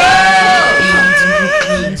harder.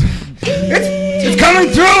 It's coming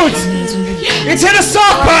through. It's hit a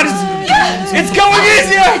soft spot. It's going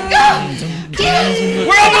easier.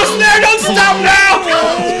 We're almost there. Don't stop now.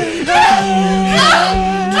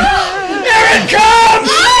 Here it comes.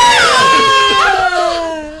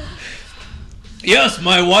 Yes,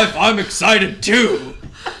 my wife, I'm excited too.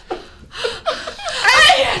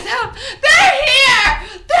 I hear them. They're here.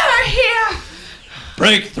 They're here.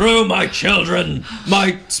 Break through, my children,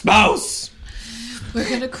 my spouse. We're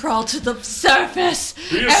gonna crawl to the surface.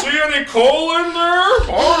 Do you see any coal in there?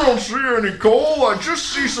 I don't see any coal. I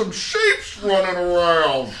just see some shapes running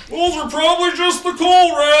around. Those are probably just the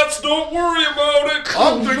coal rats. Don't worry about it.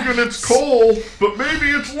 I'm thinking it's coal, but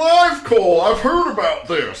maybe it's live coal. I've heard about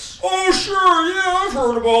this. Oh, sure, yeah, I've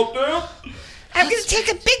heard about that. I'm gonna take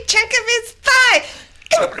a big chunk of his thigh.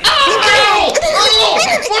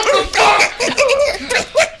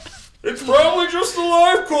 It's probably just the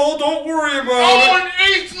live coal. Don't worry about it.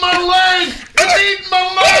 it eats my leg! It eats my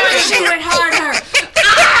leg! Shoot it harder.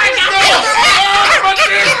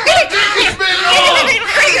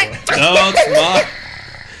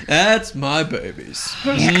 That's my babies.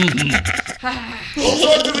 I'll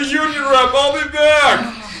talk to the union rep. I'll be back.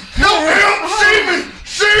 Help! Save me!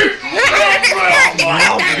 Save me!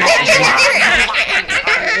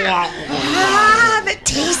 Ah, the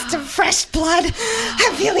taste of fresh blood.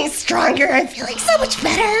 I'm feeling stronger. I'm feeling so much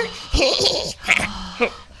better.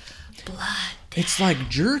 It's like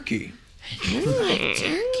jerky.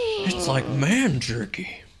 It's like man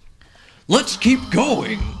jerky. Let's keep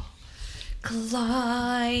going.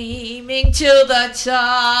 Climbing to the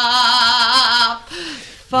top,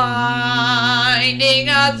 finding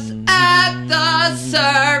us at the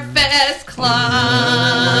surface.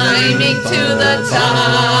 Climbing to the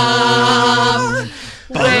top,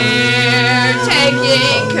 we're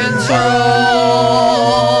taking control.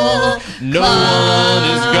 No one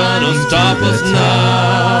is gonna stop us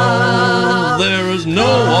now. There is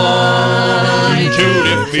no one to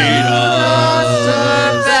defeat us.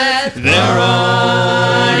 They're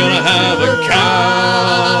all gonna have a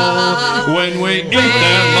cow when we eat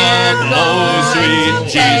them up, oh sweet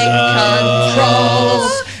Jesus.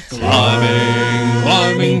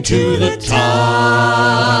 Climbing to the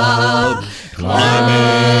top.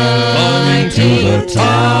 Climbing to the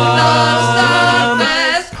top.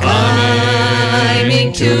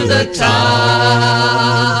 Climbing to the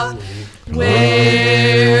top.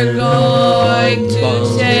 We're going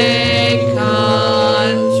to take control.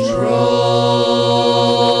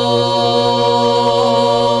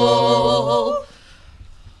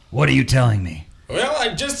 What are you telling me? Well,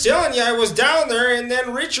 I'm just telling you, I was down there, and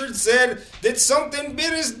then Richard said that something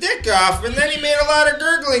bit his dick off, and then he made a lot of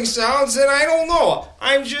gurgling sounds, and I don't know.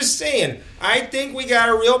 I'm just saying, I think we got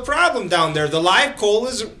a real problem down there. The live coal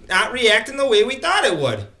is not reacting the way we thought it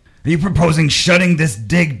would. Are you proposing shutting this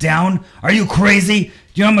dig down? Are you crazy? Do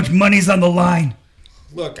you know how much money's on the line?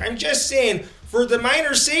 Look, I'm just saying, for the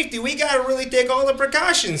miners' safety, we gotta really take all the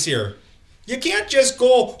precautions here. You can't just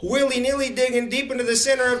go willy-nilly digging deep into the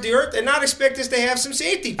center of the earth and not expect us to have some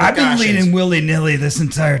safety I've precautions. been leading willy-nilly this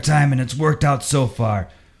entire time, and it's worked out so far.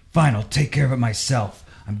 Fine, I'll take care of it myself.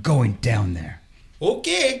 I'm going down there.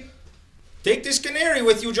 Okay. Take this canary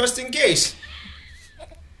with you just in case.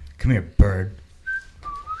 Come here, bird.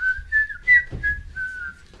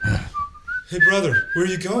 Hey, brother, where are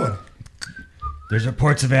you going? There's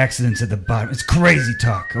reports of accidents at the bottom. It's crazy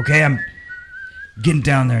talk, okay? I'm getting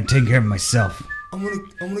down there and taking care of myself. I'm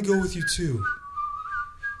gonna go with you too.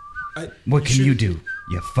 What can you do,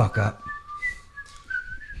 you fuck up?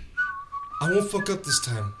 I won't fuck up this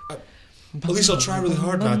time. At least I'll try really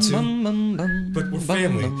hard not to. But we're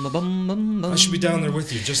family. I should be down there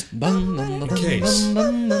with you, just in case.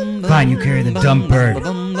 Fine, you carry the dumb bird.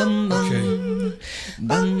 Okay.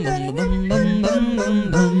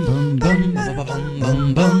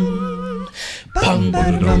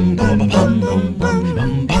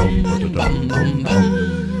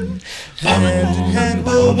 Hand in hand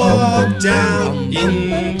we'll walk down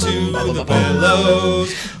into the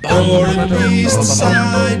billows, born and beast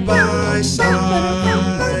side by side.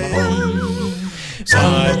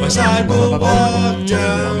 Side by side we'll walk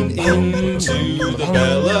down into the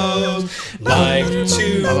bellows like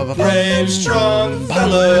two brave, strong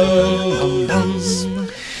fellows.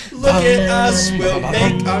 Look at us, we'll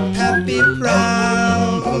make our pappy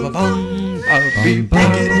proud. Look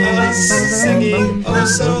at us singing oh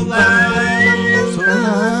so loud.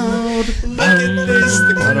 Look at this,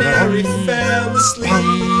 the canary fell asleep.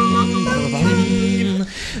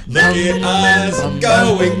 Look at us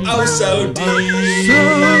going oh so deep.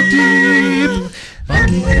 So deep. Look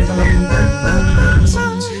at us,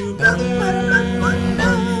 two brothers.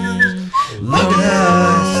 Look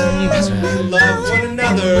at us, we love one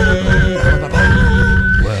another.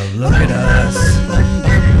 Well, look at us,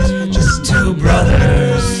 just two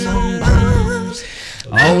brothers,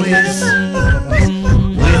 always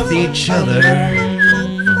with each other.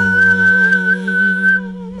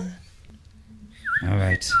 All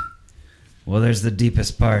right. Well, there's the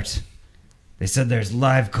deepest part. They said there's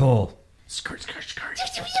live coal.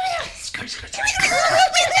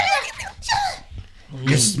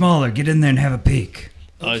 Get smaller. Get in there and have a peek.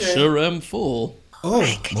 I sure am full. Oh,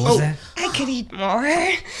 What was that? I could eat more.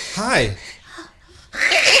 hi.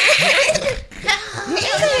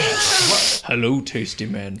 Hello, tasty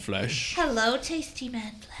man flesh. Hello, tasty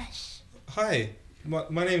man flesh. Hi.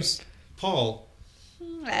 My name's Paul.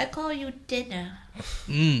 I call you dinner.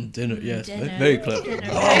 Dinner, yes. Dinner. Very clever. Dinner.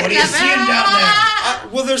 Oh, what are you seeing down there?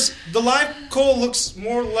 Well, there's the live coal looks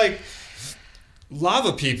more like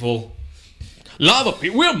lava people. Lava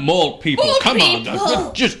people. We're mole people. Mole Come on.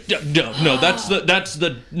 people. Just no. That's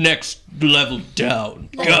the next level down.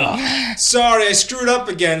 God. Sorry, I screwed up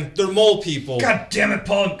again. They're mole people. God damn it,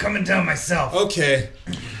 Paul! I'm coming down myself. Okay.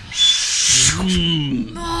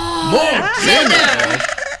 More dinner.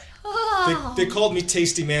 They called me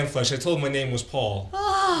Tasty Man Flesh. I told them my name was Paul.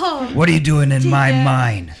 What are you doing in my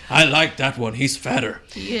mine? I like that one. He's fatter.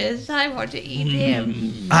 Yes, I want to eat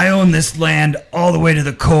him. I own this land all the way to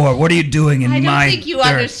the core. What are you doing in I don't my think you dirt?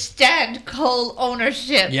 understand coal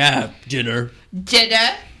ownership. Yeah, dinner. Dinner.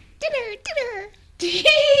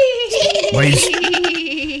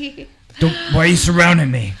 Why are you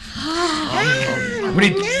surrounding me? What are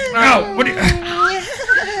you? No! What are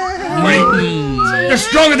you? They're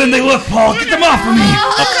stronger than they look, Paul. Get them off of me!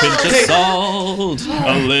 A pinch of salt,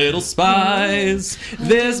 a little spice.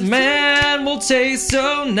 This man will taste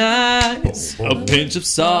so nice. A pinch of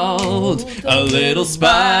salt, a little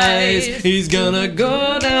spice. He's gonna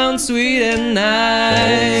go down sweet and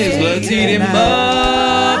nice. Let's eat him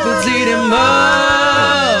up. Let's eat him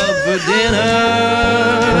up for dinner.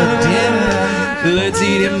 Let's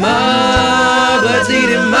eat him up. Let's eat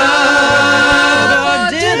him up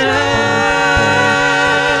for dinner.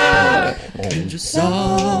 Pinch of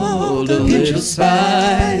salt, a little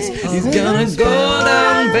spice. He's gonna go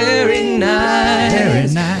down very nice. Very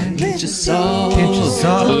nice. Pinch of salt, Pinch of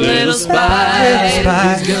salt, a little spice.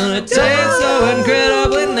 spice. He's gonna taste so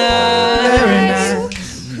incredibly nice. Very nice.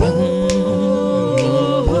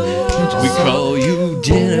 We call you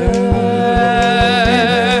dinner.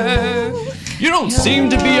 You don't seem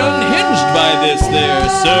to be unhinged by this there,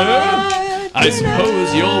 sir. I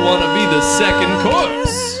suppose you'll want to be the second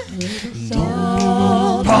course.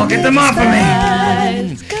 Paul, get them off of me!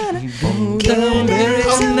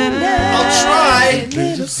 I'll try.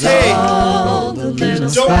 Hey, don't do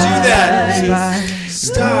that.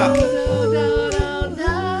 Stop.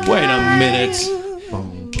 Wait a minute.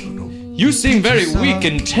 You seem very weak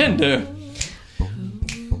and tender.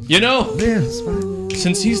 You know,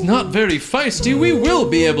 since he's not very feisty, we will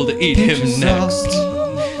be able to eat him next.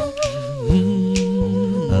 A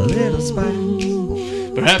little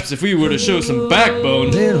spice. Perhaps if we were to show some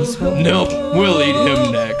backbone. Nope, we'll eat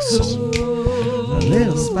him next. A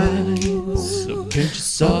little spice. A pinch of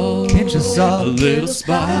salt, Pinch of salt. a little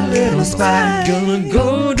spice, Little spice. gonna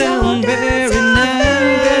go down very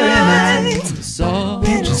nice. Salt,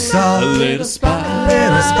 Pinch of a salt. little spice,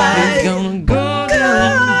 Little spice. gonna go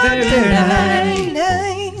down very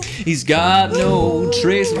nice. He's got no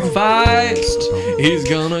trace of feist. He's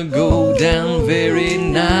gonna go down very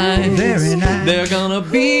nice. Very nice. They're gonna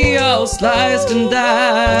be all sliced and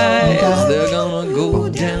diced. They're gonna go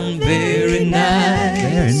down very nice.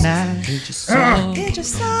 Very nice. Pinch of salt, Pinch of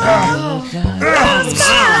salt.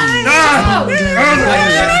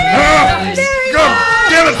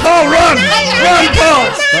 Damn it, Paul, run! Run, Paul!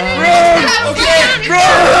 Run! Okay.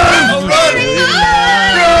 Run! I'll run.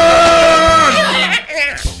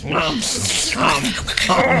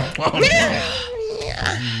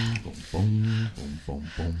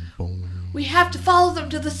 We have to follow them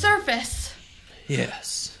to the surface.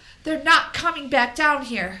 yes. They're not coming back down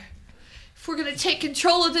here. If we're gonna take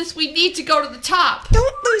control of this, we need to go to the top.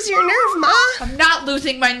 Don't lose your nerve, Ma. I'm not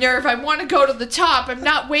losing my nerve. I want to go to the top. I'm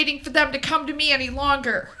not waiting for them to come to me any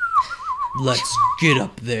longer. Let's get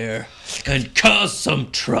up there and cause some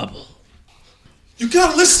trouble. You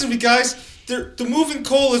gotta listen to me, guys. The moving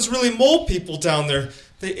coal is really mole people down there.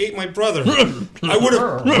 They ate my brother. I would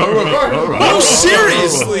have... No,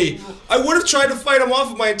 seriously! I would have tried to fight them off,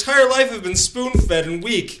 but my entire life I've been spoon-fed and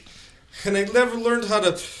weak. And I never learned how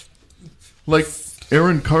to... Like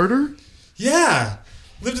Aaron Carter? Yeah.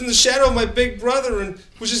 Lived in the shadow of my big brother and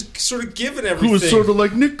was just sort of given everything. Who was sort of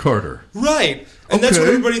like Nick Carter. Right. And that's what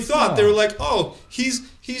Okay. everybody thought. They were like, oh, he's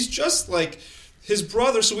just like his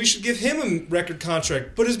brother, so we should give him a record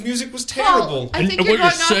contract. But his music was terrible. Paul, I think And you're what going you're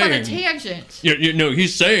off on a saying- tangent. You know,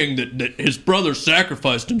 he's saying that his brother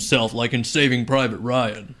sacrificed himself like in Saving Private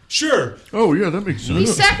Ryan. Sure. Oh, yeah, that makes He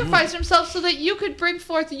sense. sacrificed himself so that you could bring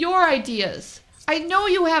forth your ideas. I know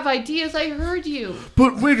you have ideas. I heard you.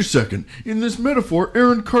 But wait a second. In this metaphor,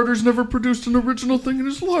 Aaron Carter's never produced an original thing in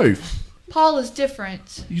his life. Paul is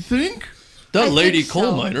different. You think? That I lady think so.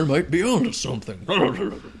 coal miner might be onto something.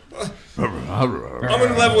 I'm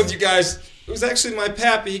gonna level with you guys. It was actually my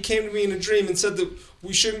pappy. He came to me in a dream and said that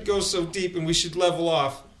we shouldn't go so deep and we should level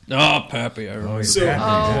off. Ah, Pappy, I remember. So You're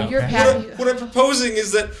what happy. I'm proposing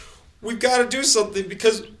is that we've got to do something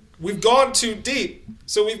because we've gone too deep.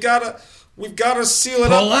 So we've got to seal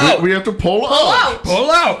it up. We have to pull out.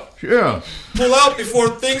 Pull out. Yeah. Pull out before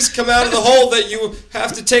things come out of the hole that you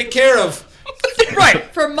have to take care of. Right.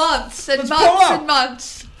 For months and pull months out. and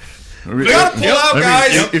months. We gotta pull out, guys.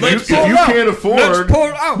 If you can't afford Let's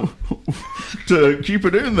pull out. to keep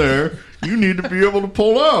it in there, you need to be able to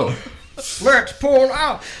pull out. Let's pull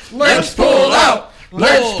out. Let's pull out.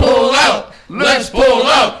 Let's pull out. Let's pull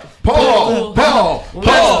out. Paul, Paul,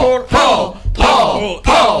 Paul, Paul, Paul,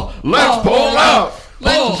 Paul, let's pull out.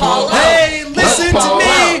 Let's pull out. Hey, listen to pull me.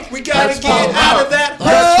 out. We gotta Let's get pull out out. of that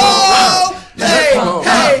Let's pull hole. out.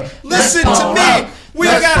 Hey, listen to pull me. out. We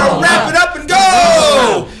Let's gotta pull wrap out. it up and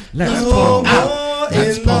go. Let's No pull out. more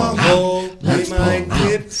Let's in the pull out. hole. We Let's might pull out.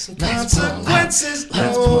 get some Let's pull out. consequences.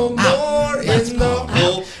 Let's No pull out. more Let's in the pull out.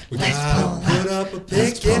 hole. We Let's gotta pull put up a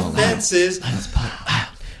Let's picket pull out. fences. Let's pull out.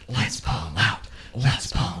 Let's pull out.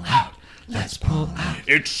 Let's pull out. Let's pull out.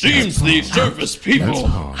 It seems the surface people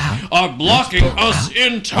are blocking us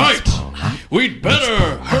in tight. We'd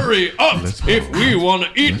better hurry up if we want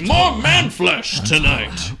to eat more man flesh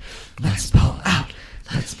tonight. Let's pull out.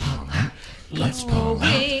 Let's pull out. Let's pull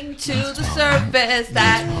out. Moving to the surface,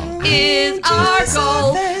 that is our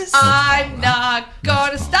goal. I'm not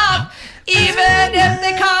gonna stop, even if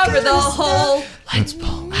they cover the hole. Let's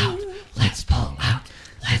pull out. Let's pull out.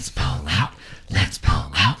 Let's pull out. Let's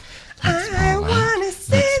pull out. I wanna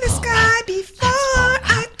see the sky before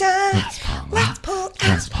I die. Let's pull out.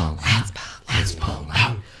 Let's pull out. Let's pull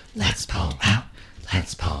out. Let's pull out.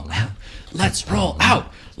 Let's pull out. Let's roll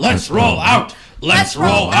out. Let's roll out. Let's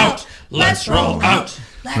roll out. Let's roll out.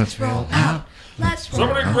 Let's roll out. Let's roll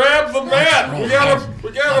Somebody out. grab the mat. We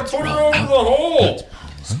gotta put her over the hole.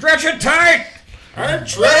 Stretch it tight. I'm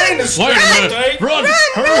trying to Wait stretch a it minute. tight. Run.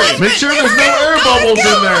 Hurry. Make sure there's no air bubbles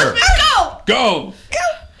in there. Go! Go.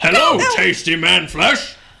 Hello, tasty man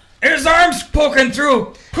flesh. His arm's poking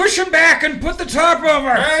through. Push him back and put the top over.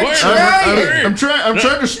 I'm trying. I'm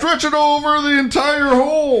trying to stretch it over the entire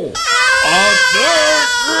hole.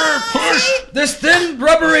 Push. This thin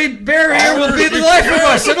rubbery barrier will be the life of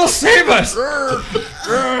us. It'll save us.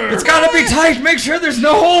 It's gotta be tight. Make sure there's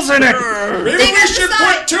no holes in it. Maybe Dig we on the should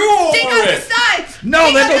side. put two Dig over on the it. sides! No,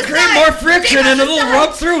 Dig that'll on the create sides. more friction Dig on and the it'll sides.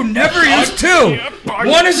 rub through. Never use two.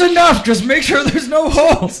 One is enough. Just make sure there's no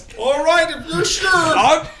holes. All right, if you're sure.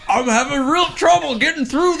 I'm having real trouble getting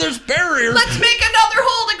through this barrier. Let's make another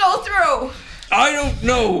hole to go through! I don't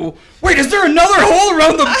know. Wait, is there another hole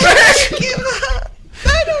around the back? Give up.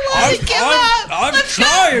 I don't want to give up. I'm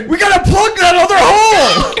trying. We gotta plug that other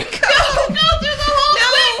hole. Go through the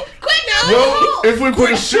hole! Quick, go through the Well, hole! if we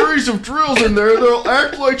put a series of drills in there, they'll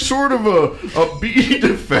act like sort of a bead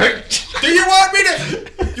effect. Do you want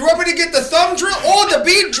me to get the thumb drill? Oh, the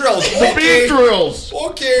bead drills. The bead drills.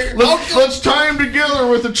 Okay. Let's tie them together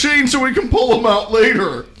with a chain so we can pull them out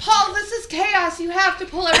later. Paul, this is chaos. You have to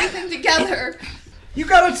pull everything together. You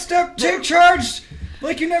gotta take charge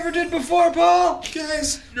like you never did before, Paul.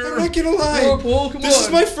 Guys, I'm not gonna lie. Paul, come This is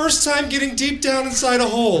on. my first time getting deep down inside a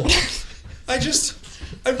hole.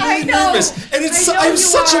 I'm I really know. nervous, and I know I have you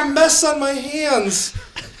such are. a mess on my hands.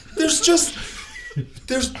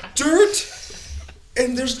 There's dirt,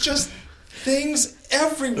 and there's just things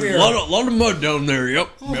everywhere. A lot of mud down there. Yep.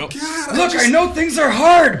 Oh yep. God! Look, I know things are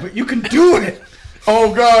hard, but you can do it.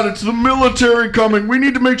 Oh God, it's the military coming. We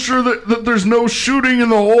need to make sure that there's no shooting in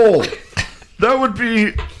the hole. That would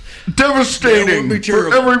be devastating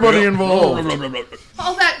for everybody involved.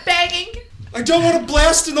 All that banging. I don't want to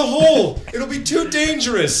blast in the hole. It'll be too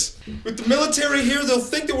dangerous. With the military here, they'll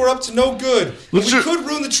think that we're up to no good. We could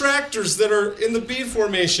ruin the tractors that are in the B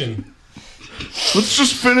formation. Let's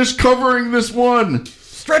just finish covering this one.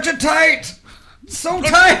 Stretch it tight. It's so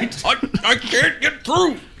tight. I can't get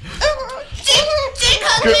through.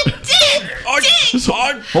 This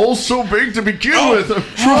hole's so big to begin with. I'm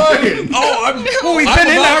trying. We've been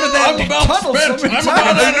in and out of that tunnel so many times.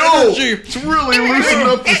 I know. It's really loosened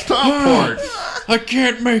up this top part. I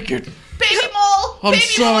can't make it. Baby Mole! I'm Baby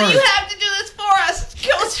sorry. Mole, you have to do this for us.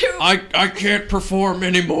 Go to. I can't perform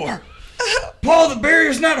anymore. Paul, the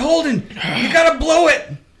barrier's not holding. You gotta blow it.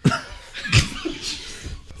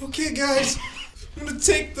 Okay, guys. I'm going to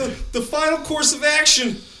take the final course of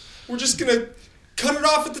action. We're just going to cut it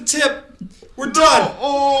off at the tip. We're done.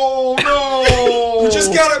 Oh no! We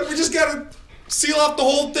just gotta seal off the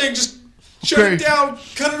whole thing. Just shut it down.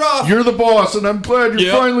 Cut it off. You're the boss, and I'm glad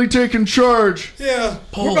you're finally taking charge. Yeah.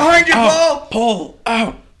 Pull behind you, Paul. Pull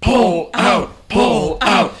out. Pull out. Pull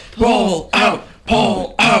out. Pull out.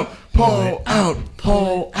 Pull out. Pull out.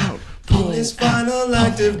 Pull out. His final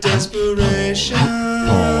act of desperation.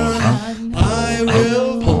 I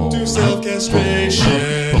will do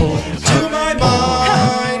self-castration. To my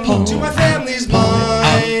mind, to my family's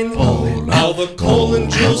mind. All the coal and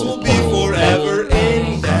jewels will be forever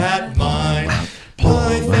in that mine.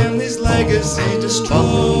 My family's legacy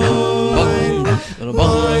destroyed.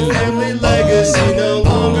 My family legacy no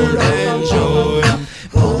longer enjoyed.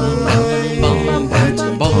 Mine had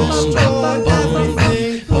to destroy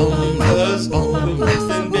everything. Because the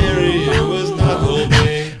thin barrier was not holding.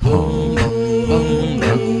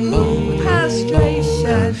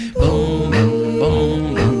 Castration. Will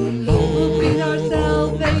be our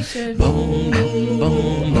salvation.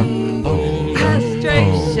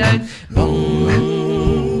 Castration.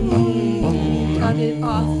 Cut it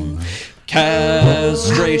off.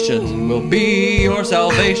 Castration will be your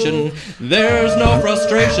salvation. There's no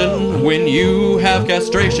frustration when you have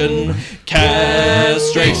castration.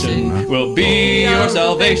 Castration will be your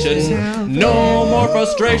salvation. No more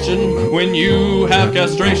frustration when you have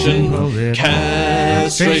castration.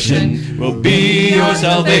 Castration will be your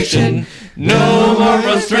salvation. No more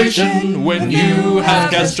frustration when you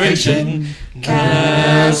have castration.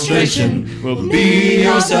 Castration will be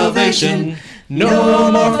your salvation. No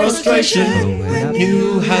more frustration when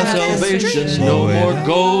you have salvation. No more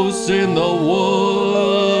ghosts in the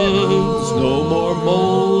woods. No more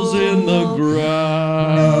moles in the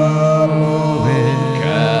ground.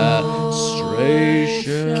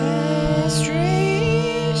 Castration.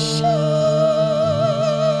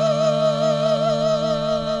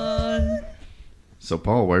 So,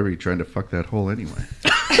 Paul, why were you trying to fuck that hole anyway?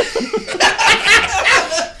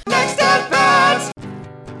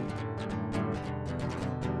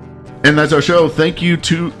 And that's our show. Thank you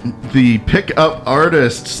to the pickup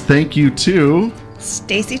artists. Thank you to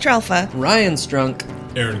Stacy Trelfa. Ryan Strunk.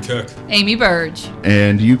 Aaron Cook. Amy Burge.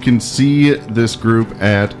 And you can see this group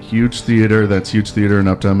at Huge Theater. That's Huge Theater in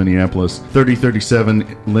Uptown Minneapolis, 3037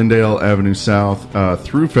 Lindale Avenue South,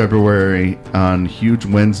 through February on Huge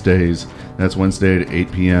Wednesdays. That's Wednesday at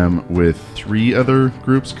 8 p.m. with 3 other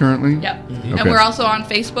groups currently. Yep. Okay. And we're also on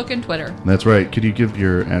Facebook and Twitter. That's right. Could you give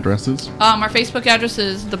your addresses? Our Facebook address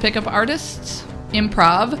is The Pickup Artists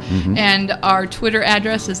Improv, and our Twitter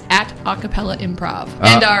address is at Acapella Improv.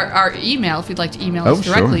 And our email, if you'd like to email us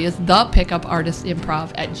directly, is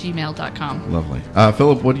thepickupartistimprov@gmail.com. Lovely.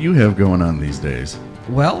 Philip, what do you have going on these days?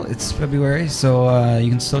 Well, it's February, so you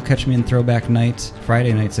can still catch me in Throwback Night,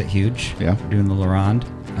 Friday nights at Huge. Yeah. We're doing the LaRonde.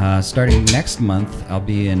 Starting next month, I'll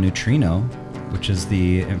be in Neutrino, which is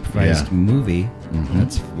the improvised movie,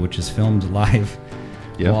 which is filmed live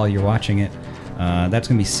while you're watching it. That's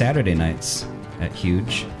going to be Saturday nights at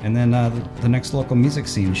Huge. And then the next local music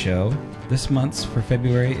scene show this month for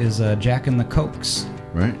February is Jack and the Cokes.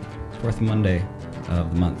 Right. Fourth Monday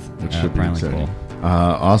of the month. Which should be Primal exciting. Coal.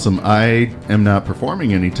 Awesome. I am not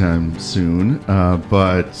performing anytime soon,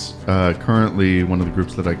 but currently one of the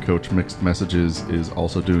groups that I coach, Mixed Messages, is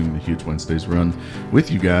also doing the Huge Wednesdays run with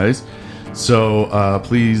you guys. So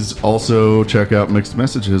please also check out Mixed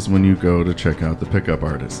Messages when you go to check out the Pickup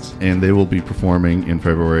Artists. And they will be performing in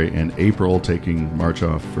February and April, taking March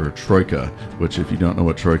off for Troika, which if you don't know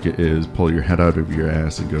what Troika is, pull your head out of your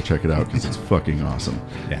ass and go check it out because it's fucking awesome.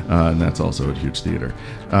 Yeah. And that's also at Huge Theater.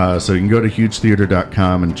 So you can go to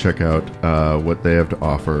hugetheater.com and check out what they have to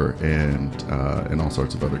offer and all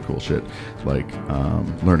sorts of other cool shit, like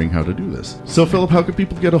learning how to do this. So Philip, how can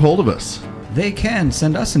people get a hold of us? They can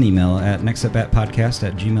send us an email at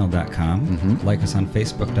nextatbatpodcast@gmail.com. Like us on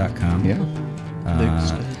facebook.com. Yeah.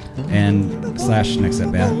 And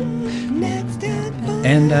 /nextatbat.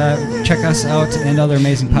 And check us out and other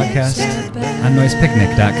amazing podcasts on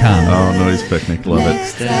noisepicnic.com. Oh, Noise Picnic, love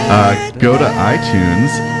it. Go to iTunes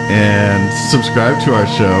and subscribe to our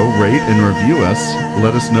show, rate and review us.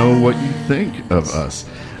 Let us know what you think of us.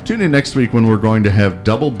 Tune in next week when we're going to have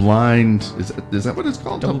Double Blind. Is that what it's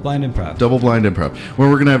called? Double Blind Improv. Double Blind Improv. Where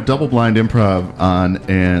we're going to have Double Blind Improv on,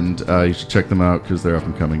 and you should check them out because they're up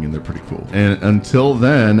and coming and they're pretty cool. And until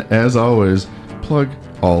then, as always, plug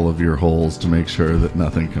all of your holes to make sure that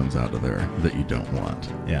nothing comes out of there that you don't want.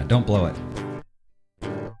 Yeah, don't blow it.